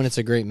tell when it's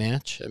a great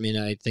match. I mean,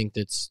 I think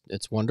it's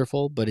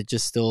wonderful, but it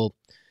just still,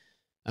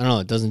 I don't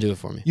know, it doesn't do it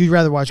for me. You'd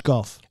rather watch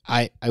golf.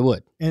 I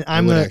would. And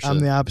I'm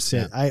the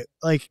opposite. Yeah. I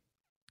like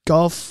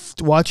golf,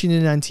 watching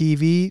it on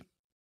TV.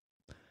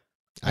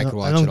 I could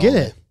watch I don't get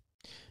it.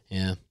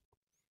 Yeah.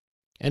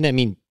 And I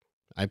mean,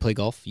 I play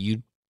golf.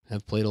 You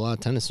have played a lot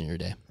of tennis in your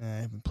day. I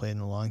haven't played in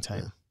a long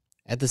time. Yeah.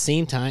 At the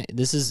same time,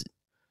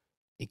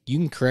 you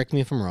can correct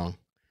me if I'm wrong,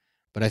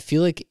 but I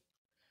feel like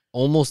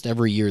almost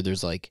every year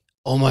there's like,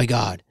 oh my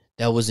God,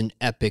 that was an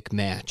epic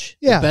match.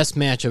 Yeah. The best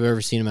match I've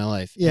ever seen in my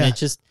life. Yeah. And it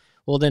just,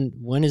 well, then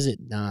when is it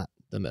not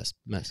the best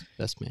match?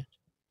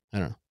 I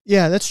don't know.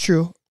 Yeah, that's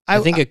true. I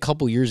think a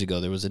couple years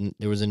ago there was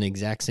an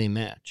exact same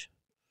match.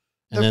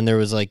 And then there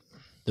was like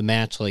the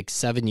match like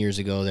 7 years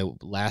ago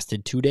that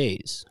lasted 2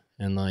 days.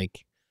 And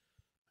like,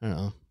 I don't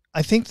know.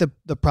 I think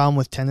the problem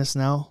with tennis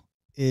now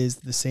is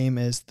the same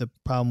as the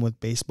problem with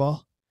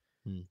baseball,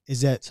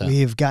 is that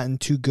we have gotten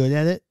too good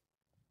at it.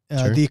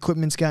 Sure. The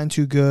equipment's gotten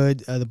too good.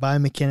 The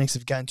biomechanics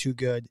have gotten too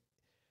good.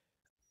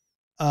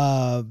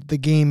 The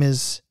game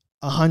is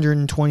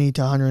 120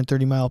 to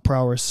 130 mile per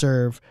hour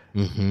serve.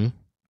 Mm-hmm.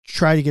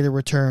 Try to get a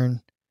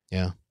return.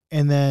 Yeah.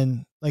 And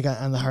then like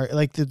on the hard,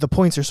 like the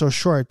points are so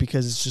short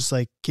because it's just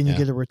like, can you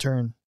get a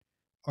return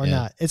or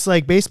not? It's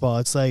like baseball.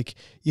 It's like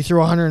you throw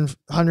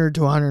 100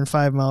 to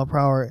 105 mile per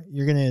hour.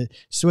 You're going to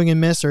swing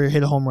and miss or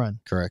hit a home run.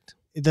 Correct.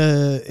 It's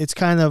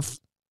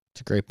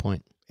a great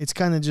point. It's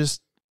kind of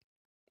just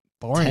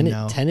boring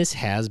now. Tennis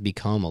has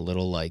become a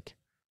little like,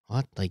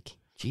 what? Like,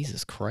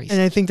 Jesus Christ.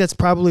 And I think that's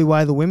probably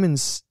why the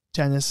women's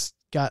tennis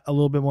got a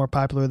little bit more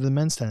popular than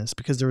men's tennis,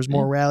 because there was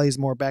more rallies,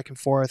 more back and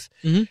forth.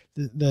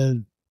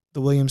 Mm-hmm. The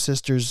Williams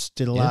sisters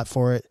did a lot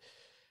for it.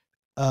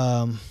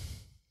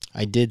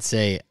 I did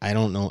say I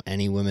don't know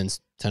any women's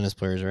tennis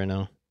players right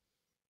now.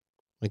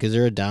 Like, is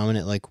there a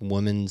dominant like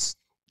women's?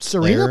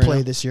 Serena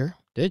played this year.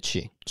 Did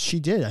she? She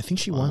did. I think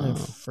she won the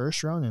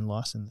first round and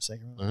lost in the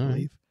second round, I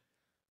believe.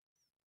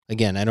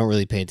 Again, I don't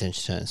really pay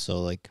attention to tennis, so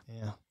like,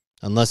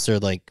 unless they're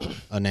like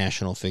a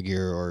national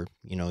figure or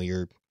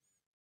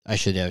I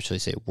should actually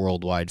say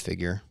worldwide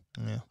figure.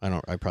 Yeah,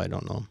 I probably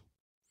don't know.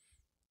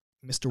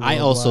 Mr. Worldwide.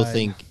 I also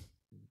think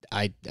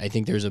I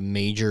think there's a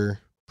major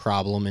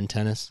problem in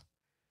tennis.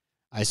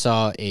 I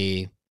saw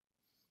a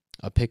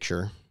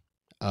picture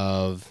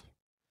of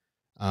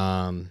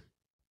the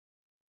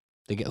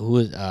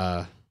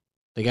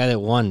guy that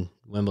won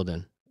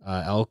Wimbledon,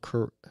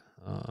 Alcaraz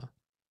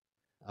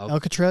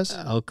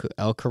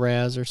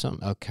or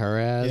something.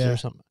 Or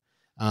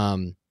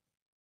something.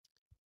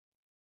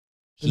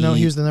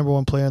 He was the number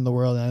one player in the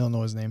world, and I don't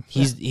know his name.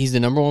 He's the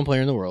number one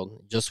player in the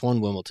world, just won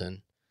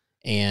Wimbledon,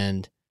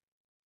 and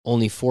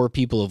only 4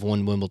 people have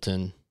won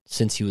Wimbledon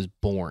since he was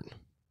born.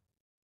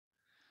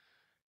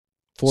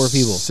 4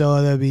 people.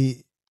 So that'd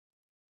be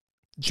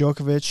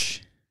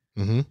Djokovic.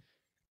 Mm-hmm.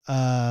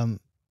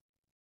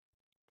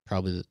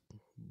 Probably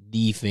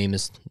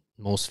the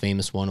most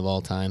famous one of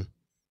all time,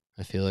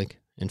 I feel like,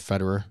 and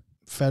Federer.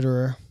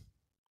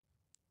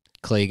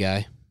 Clay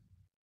guy.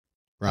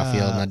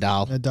 Rafael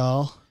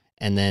Nadal.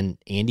 And then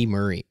Andy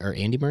Murray.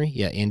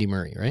 Yeah, Andy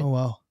Murray, right? Oh,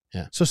 wow.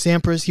 Yeah. So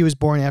Sampras, he was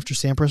born after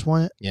Sampras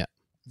won it? Yeah.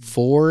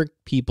 4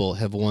 people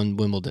have won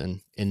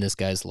Wimbledon in this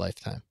guy's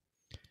lifetime.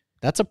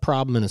 That's a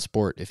problem in a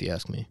sport, if you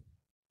ask me.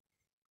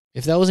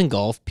 If that was in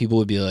golf, people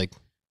would be like,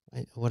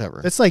 whatever.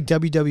 That's like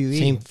WWE.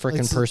 Same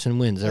freaking person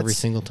wins every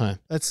single time.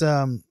 That's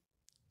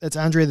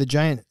Andre the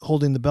Giant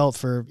holding the belt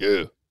for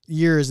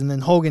years, and then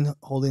Hogan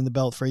holding the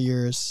belt for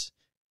years.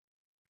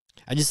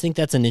 I just think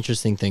that's an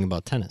interesting thing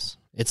about tennis.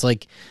 It's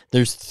like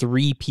there's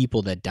 3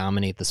 people that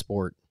dominate the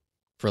sport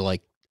for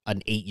like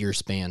an 8-year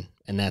span,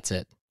 and that's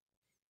it.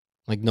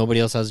 Like nobody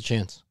else has a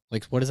chance.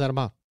 Like, what is that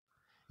about?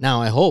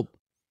 Now, I hope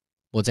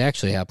what's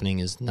actually happening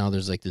is now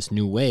there's like this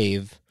new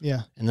wave.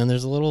 Yeah. And then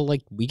there's a little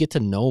like we get to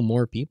know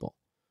more people.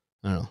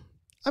 I don't know.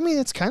 I mean,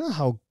 it's kind of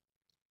how,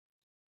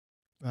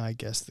 I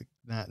guess,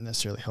 not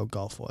necessarily how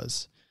golf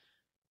was.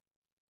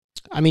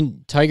 I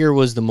mean, Tiger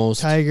was the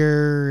most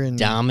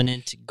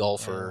dominant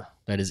golfer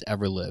that has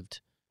ever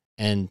lived,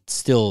 and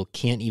still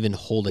can't even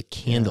hold a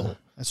candle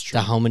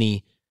to how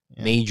many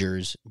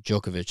majors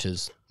Djokovic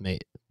has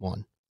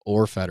won,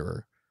 or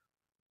Federer.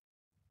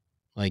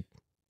 Like,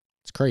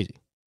 it's crazy.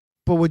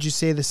 But would you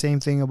say the same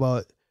thing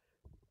about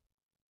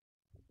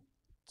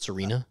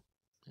Serena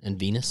and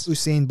Venus?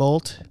 Usain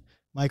Bolt,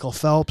 Michael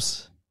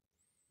Phelps,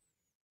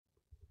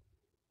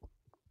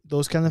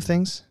 those kind of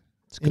things?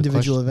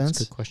 Individual events?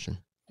 That's a good question.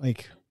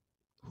 Like,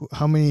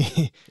 how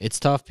many? It's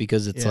tough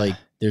because it's like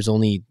there's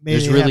it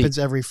happens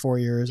every 4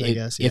 years, I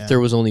guess. If there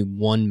was only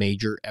one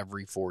major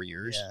every 4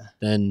 years,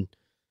 then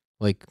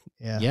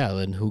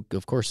then who?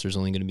 Of course, there's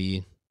only going to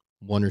be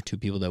 1 or 2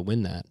 people that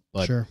win that.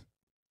 But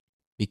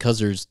because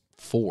there's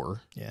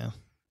 4,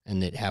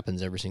 and it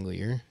happens every single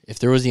year. If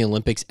there was the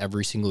Olympics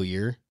every single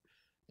year,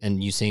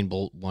 and Usain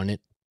Bolt won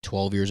it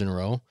 12 years in a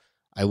row,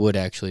 I would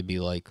actually be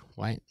like,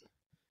 why?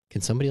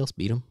 Can somebody else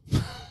beat him?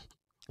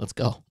 Let's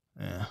go.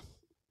 Yeah.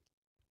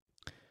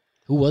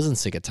 Who wasn't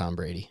sick of Tom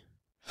Brady?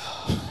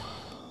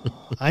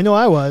 I know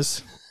I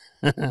was.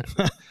 Okay.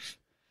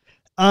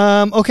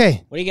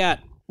 What do you got?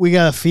 We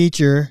got a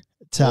feature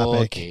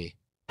topic. Okay.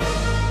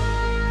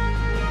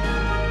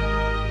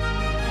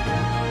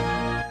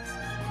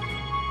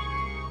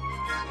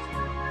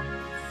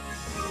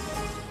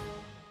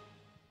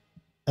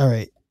 All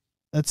right.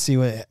 Let's see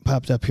what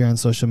popped up here on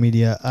social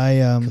media.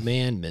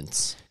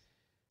 Commandments.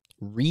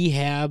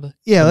 Rehab.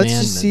 Yeah, let's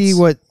just see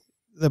what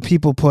the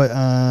people put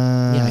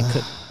on. Yeah, I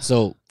could.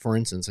 So, for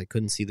instance, I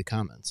couldn't see the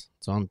comments.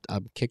 So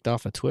I'm kicked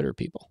off of Twitter,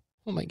 people.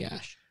 Oh my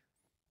gosh.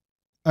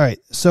 All right.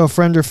 So,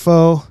 friend or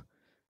foe,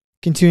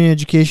 continuing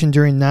education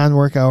during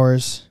non-work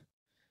hours.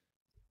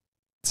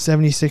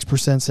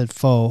 76% said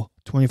foe.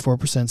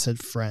 24% said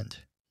friend.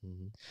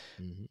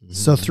 Mm-hmm. Mm-hmm.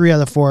 So 3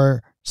 out of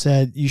 4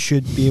 said you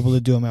should be able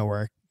to do them at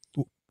work.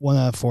 1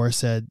 out of 4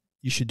 said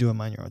you should do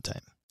them on your own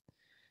time.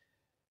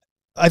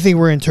 I think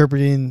we're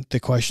interpreting the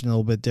question a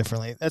little bit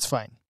differently. That's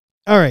fine.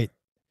 All right.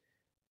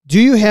 Do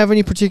you have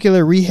any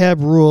particular rehab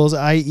rules,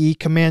 i.e.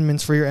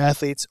 commandments for your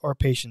athletes or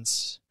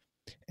patients?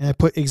 And I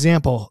put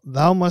example,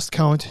 thou must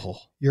count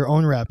your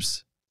own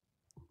reps.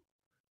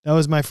 That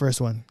was my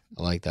first one.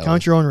 I like that one.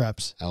 Count your own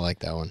reps. I like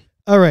that one.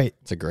 All right.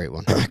 It's a great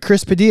one.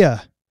 Chris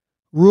Padilla,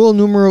 rule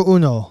numero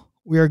uno.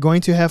 We are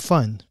going to have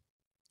fun.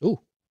 Ooh.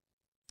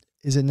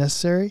 Is it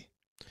necessary?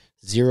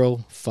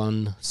 Zero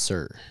fun,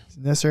 sir. Is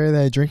it necessary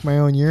that I drink my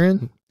own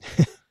urine?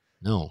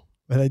 No.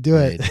 But I do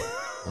it.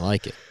 I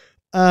like it.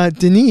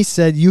 Denise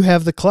said, you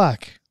have the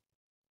clock.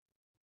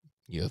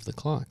 You have the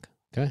clock.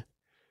 Okay.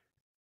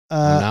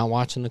 I'm not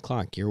watching the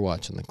clock. You're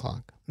watching the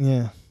clock.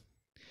 Yeah.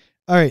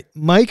 All right.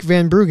 Mike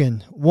Van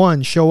Bruggen.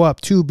 1, show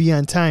up. 2, be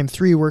on time.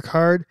 3, work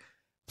hard.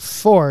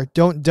 4,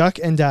 don't duck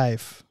and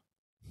dive.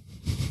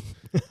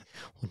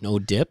 No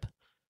dip?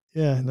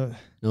 Yeah.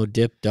 No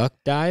dip, duck,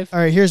 dive? All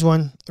right. Here's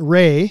one.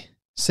 Ray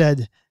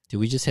said. Did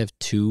we just have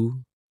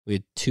two? We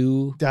had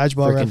 2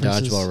 dodgeball freaking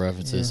references. dodgeball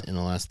references in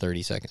the last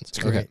 30 seconds. It's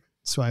great.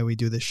 That's why we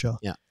do this show.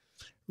 Yeah.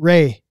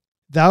 Ray,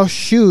 thou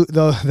shoes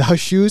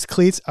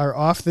cleats are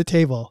off the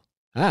table.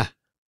 Ah.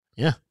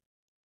 Yeah.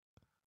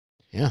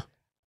 Yeah.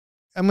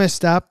 I'm going to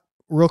stop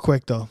real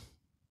quick though.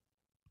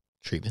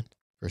 Treatment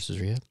versus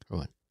rehab or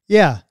what?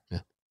 Yeah.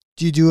 Yeah.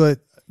 Do you do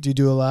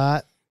a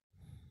lot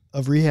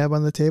of rehab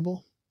on the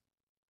table?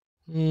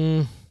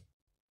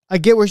 I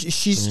get where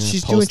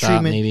she's doing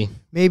treatment.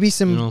 Maybe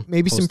some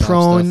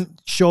prone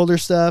shoulder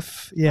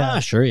stuff. Yeah.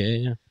 Sure.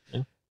 Yeah.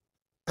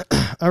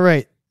 All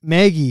right.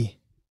 Maggie,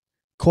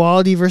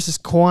 quality versus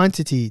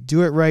quantity.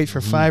 Do it right for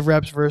 5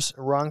 reps versus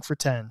wrong for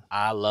 10.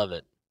 I love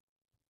it.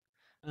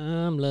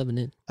 I'm loving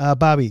it.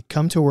 Bobby,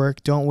 come to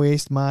work. Don't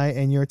waste my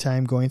and your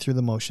time going through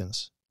the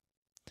motions.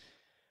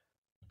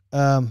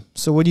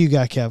 So what do you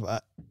got, Kev?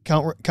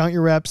 Count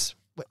your reps.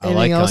 Anything I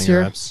like else counting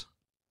here? reps.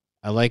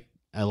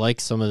 I like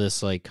some of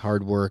this like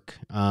hard work.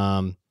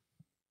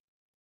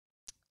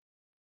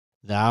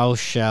 Thou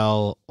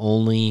shall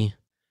only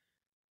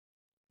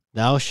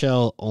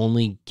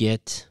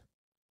get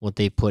what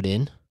they put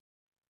in.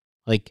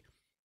 Like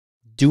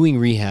doing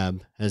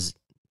rehab has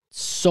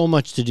so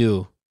much to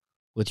do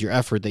with your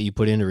effort that you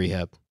put into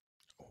rehab.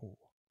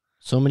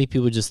 So many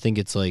people just think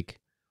it's like,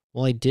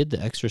 well, I did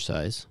the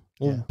exercise.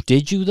 Well, Yeah.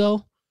 Did you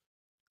though?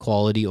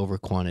 Quality over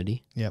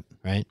quantity. Yep.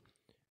 Right.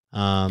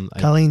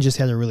 Colleen just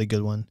had a really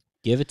good one.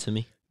 Give it to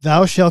me.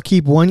 Thou shall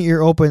keep one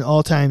ear open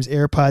all times,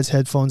 AirPods,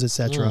 headphones,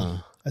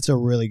 etc. That's a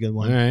really good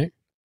one. All right.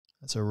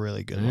 That's a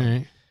really good All one.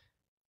 right.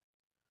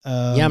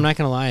 Yeah, I'm not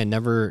gonna lie.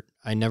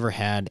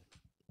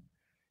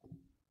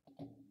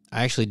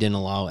 I actually didn't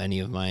allow any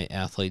of my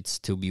athletes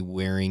to be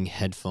wearing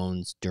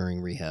headphones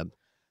during rehab.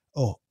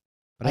 Oh,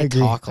 But I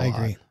agree. talk a I lot.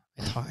 agree.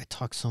 I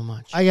talk so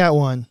much. I got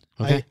one.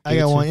 Okay, I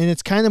got one, and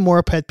it's kind of more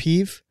a pet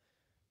peeve,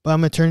 but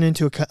I'm gonna turn it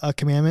into a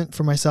commandment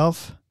for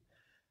myself.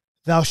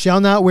 Thou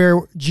shalt not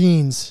wear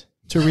jeans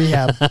to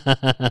rehab.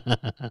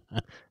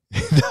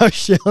 Thou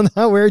shalt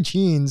not wear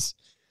jeans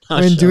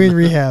when doing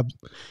rehab.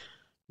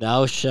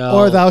 Thou shalt.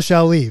 Or thou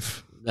shalt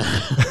leave.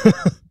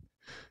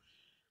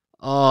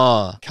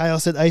 Oh. Kyle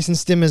said ice and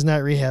stim is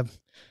not rehab.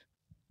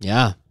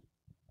 Yeah.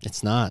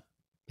 It's not.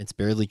 It's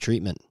barely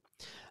treatment.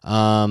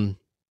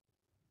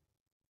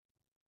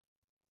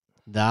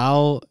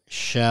 Thou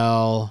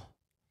shall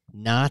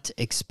not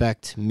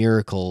expect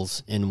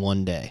miracles in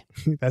one day.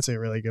 That's a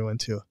really good one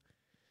too.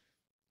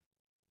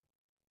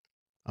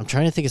 I'm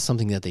trying to think of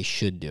something that they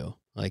should do.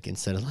 Like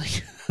instead of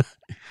like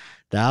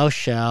thou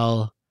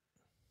shall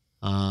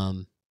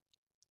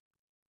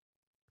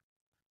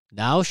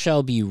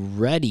be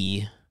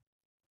ready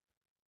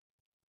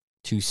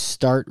to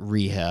start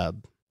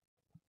rehab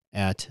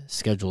at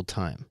scheduled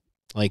time.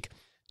 Like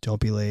don't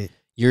be late.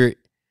 If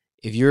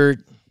you're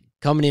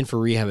coming in for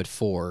rehab at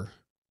 4,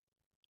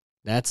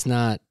 that's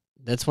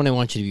when I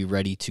want you to be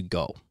ready to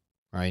go.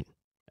 Right?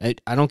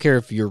 I don't care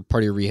if your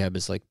part of your rehab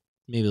is like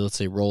maybe let's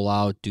say roll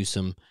out, do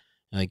some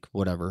like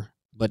whatever.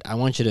 But I don't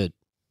want you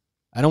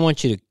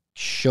to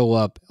show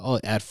up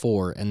at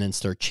 4 and then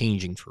start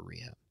changing for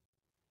rehab.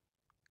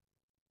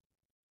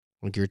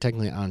 Like you're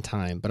technically on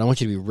time, but I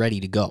want you to be ready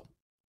to go.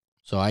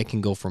 So I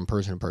can go from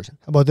person to person.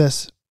 How about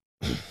this?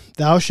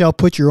 Thou shalt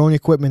put your own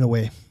equipment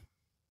away.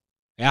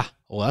 Yeah.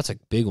 Well, that's a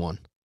big one.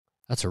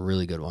 That's a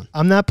really good one.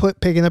 I'm not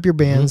picking up your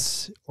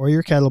bands or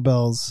your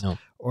kettlebells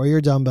or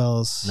your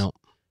dumbbells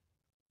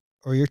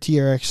or your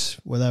TRX,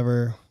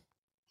 whatever.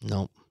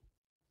 Nope.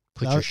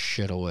 Put your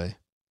shit away.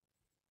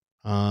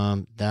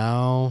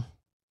 Thou.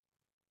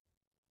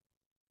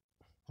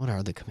 What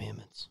are the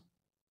commandments?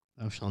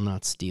 Thou shalt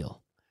not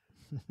steal.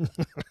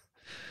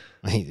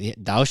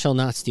 Thou shalt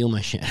not steal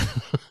my shit.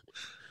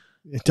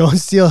 Don't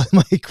steal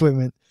my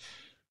equipment.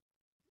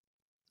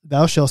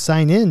 Thou shalt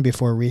sign in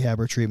before rehab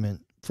or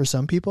treatment. For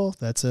some people,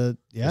 that's For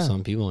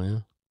some people, yeah.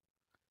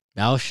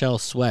 Thou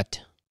shalt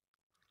sweat.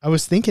 I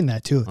was thinking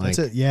that too. That's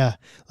it. Yeah.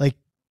 Like,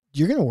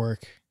 you're going to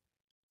work.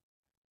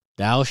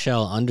 Thou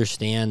shalt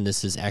understand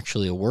this is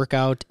actually a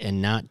workout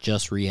and not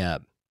just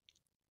rehab.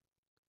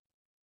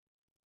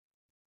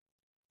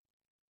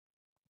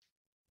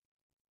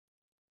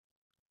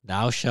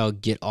 Thou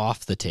shalt get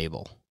off the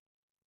table.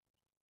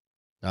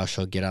 Thou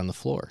shalt get on the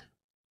floor.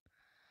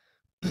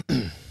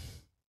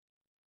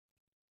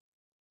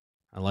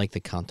 I like the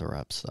count the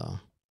reps, though,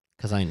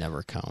 because I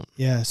never count.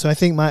 Yeah, so I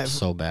think I'm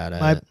so bad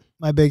at it.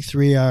 My big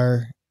 3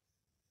 are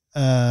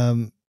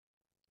count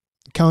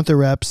the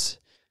reps,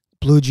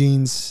 blue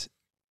jeans,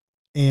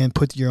 and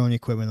put your own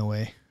equipment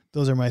away.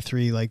 Those are my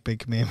 3 big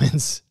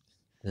commandments.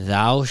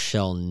 Thou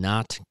shalt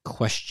not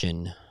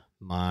question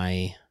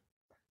my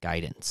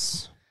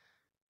guidance.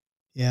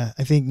 Yeah,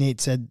 I think Nate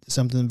said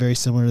something very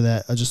similar to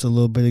that just a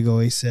little bit ago.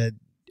 He said,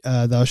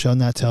 thou shalt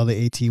not tell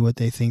the AT what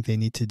they think they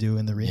need to do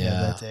in the rehab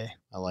that day.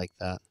 I like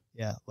that.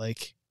 Yeah, look,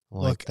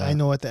 I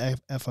know what the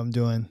F I'm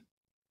doing.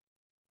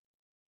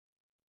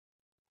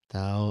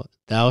 Thou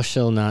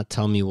shalt not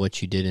tell me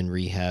what you did in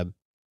rehab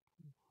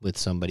with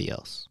somebody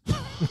else.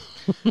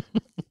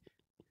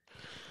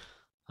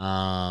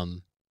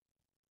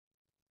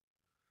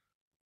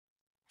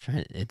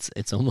 It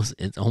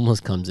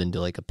almost comes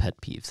into like a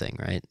pet peeve thing,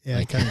 right? Yeah,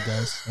 it kind of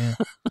does. Yeah.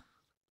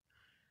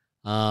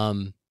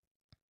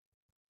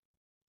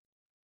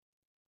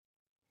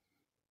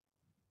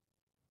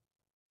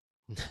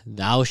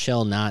 Thou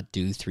shalt not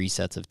do 3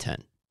 sets of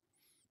 10.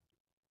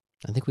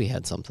 I think we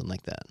had something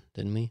like that,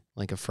 didn't we?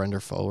 Like a friend or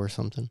foe or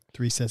something.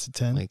 3 sets of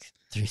 10. Like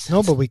 3 sets.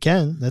 No, but we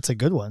can. That's a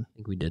good one. I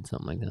think we did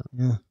something like that.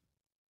 Yeah.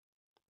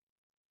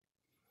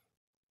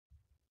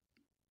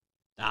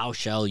 Thou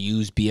shalt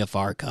use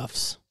BFR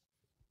cuffs.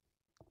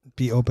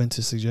 Be open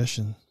to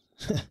suggestion.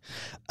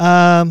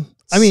 I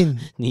mean,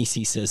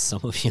 Nisi says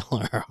some of you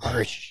are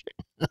harsh.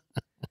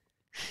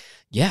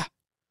 Yeah,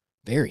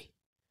 very.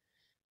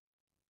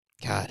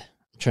 God,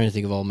 I'm trying to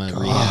think of all my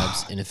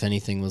rehabs, and if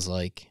anything was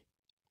like,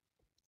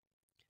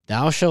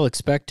 thou shalt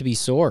expect to be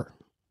sore.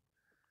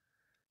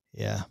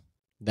 Yeah.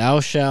 Thou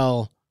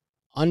shalt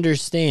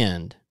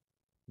understand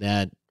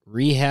that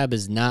rehab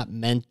is not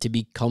meant to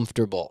be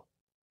comfortable.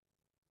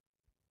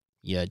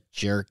 You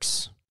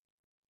jerks.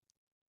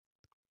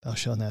 Thou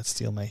shalt not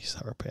steal my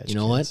Sour Patch You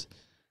know what?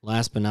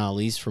 Last but not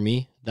least for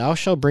me, thou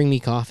shalt bring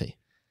me coffee.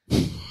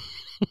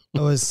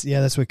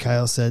 That's what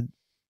Kyle said.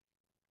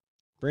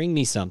 Bring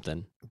me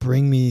something.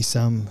 Bring me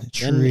some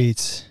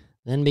treats.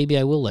 Then maybe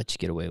I will let you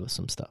get away with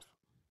some stuff.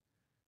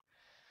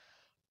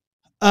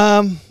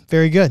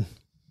 Very good.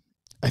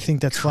 I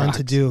think that's fun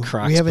to do.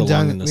 We haven't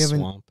done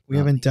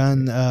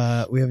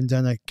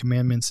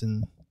commandments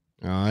in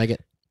I like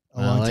it.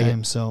 a long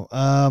time. So,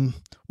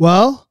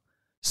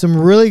 some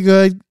really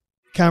good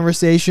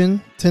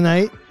conversation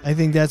tonight. I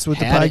think that's what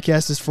the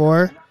podcast is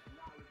for.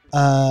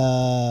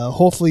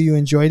 Hopefully you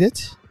enjoyed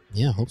it.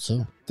 Yeah, I hope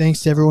so.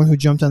 Thanks to everyone who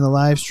jumped on the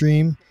live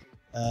stream.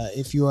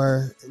 If you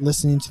are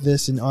listening to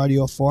this in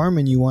audio form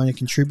and you want to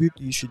contribute,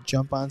 you should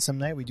jump on some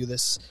night. We do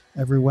this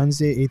every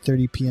Wednesday,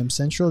 8:30 p.m.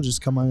 Central.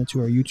 Just come on into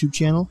our YouTube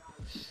channel.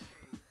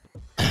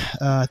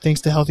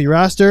 Thanks to Healthy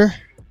Roster,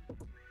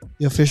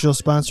 the official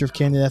sponsor of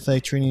Candid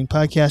Athletic Training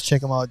Podcast.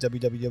 Check them out at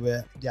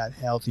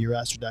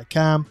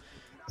www.healthyroster.com.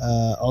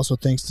 Also,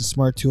 thanks to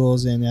Smart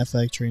Tools and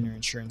Athletic Trainer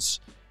Insurance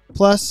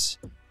Plus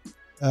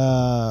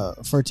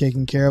for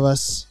taking care of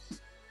us.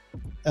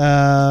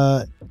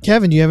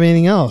 Kevin, do you have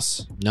anything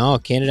else? No,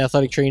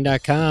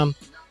 CandidAthleticTraining.com,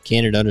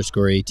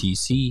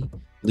 Candid_ATC.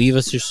 Leave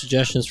us your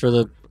suggestions for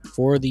the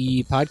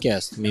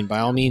podcast. I mean, by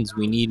all means,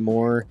 we need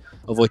more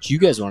of what you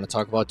guys want to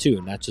talk about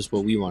too, not just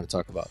what we want to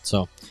talk about.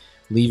 So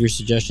leave your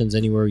suggestions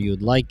anywhere you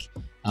would like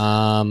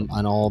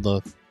on all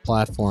the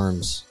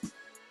platforms.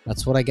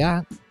 That's what I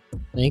got.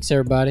 Thanks,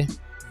 everybody.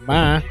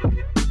 Bye.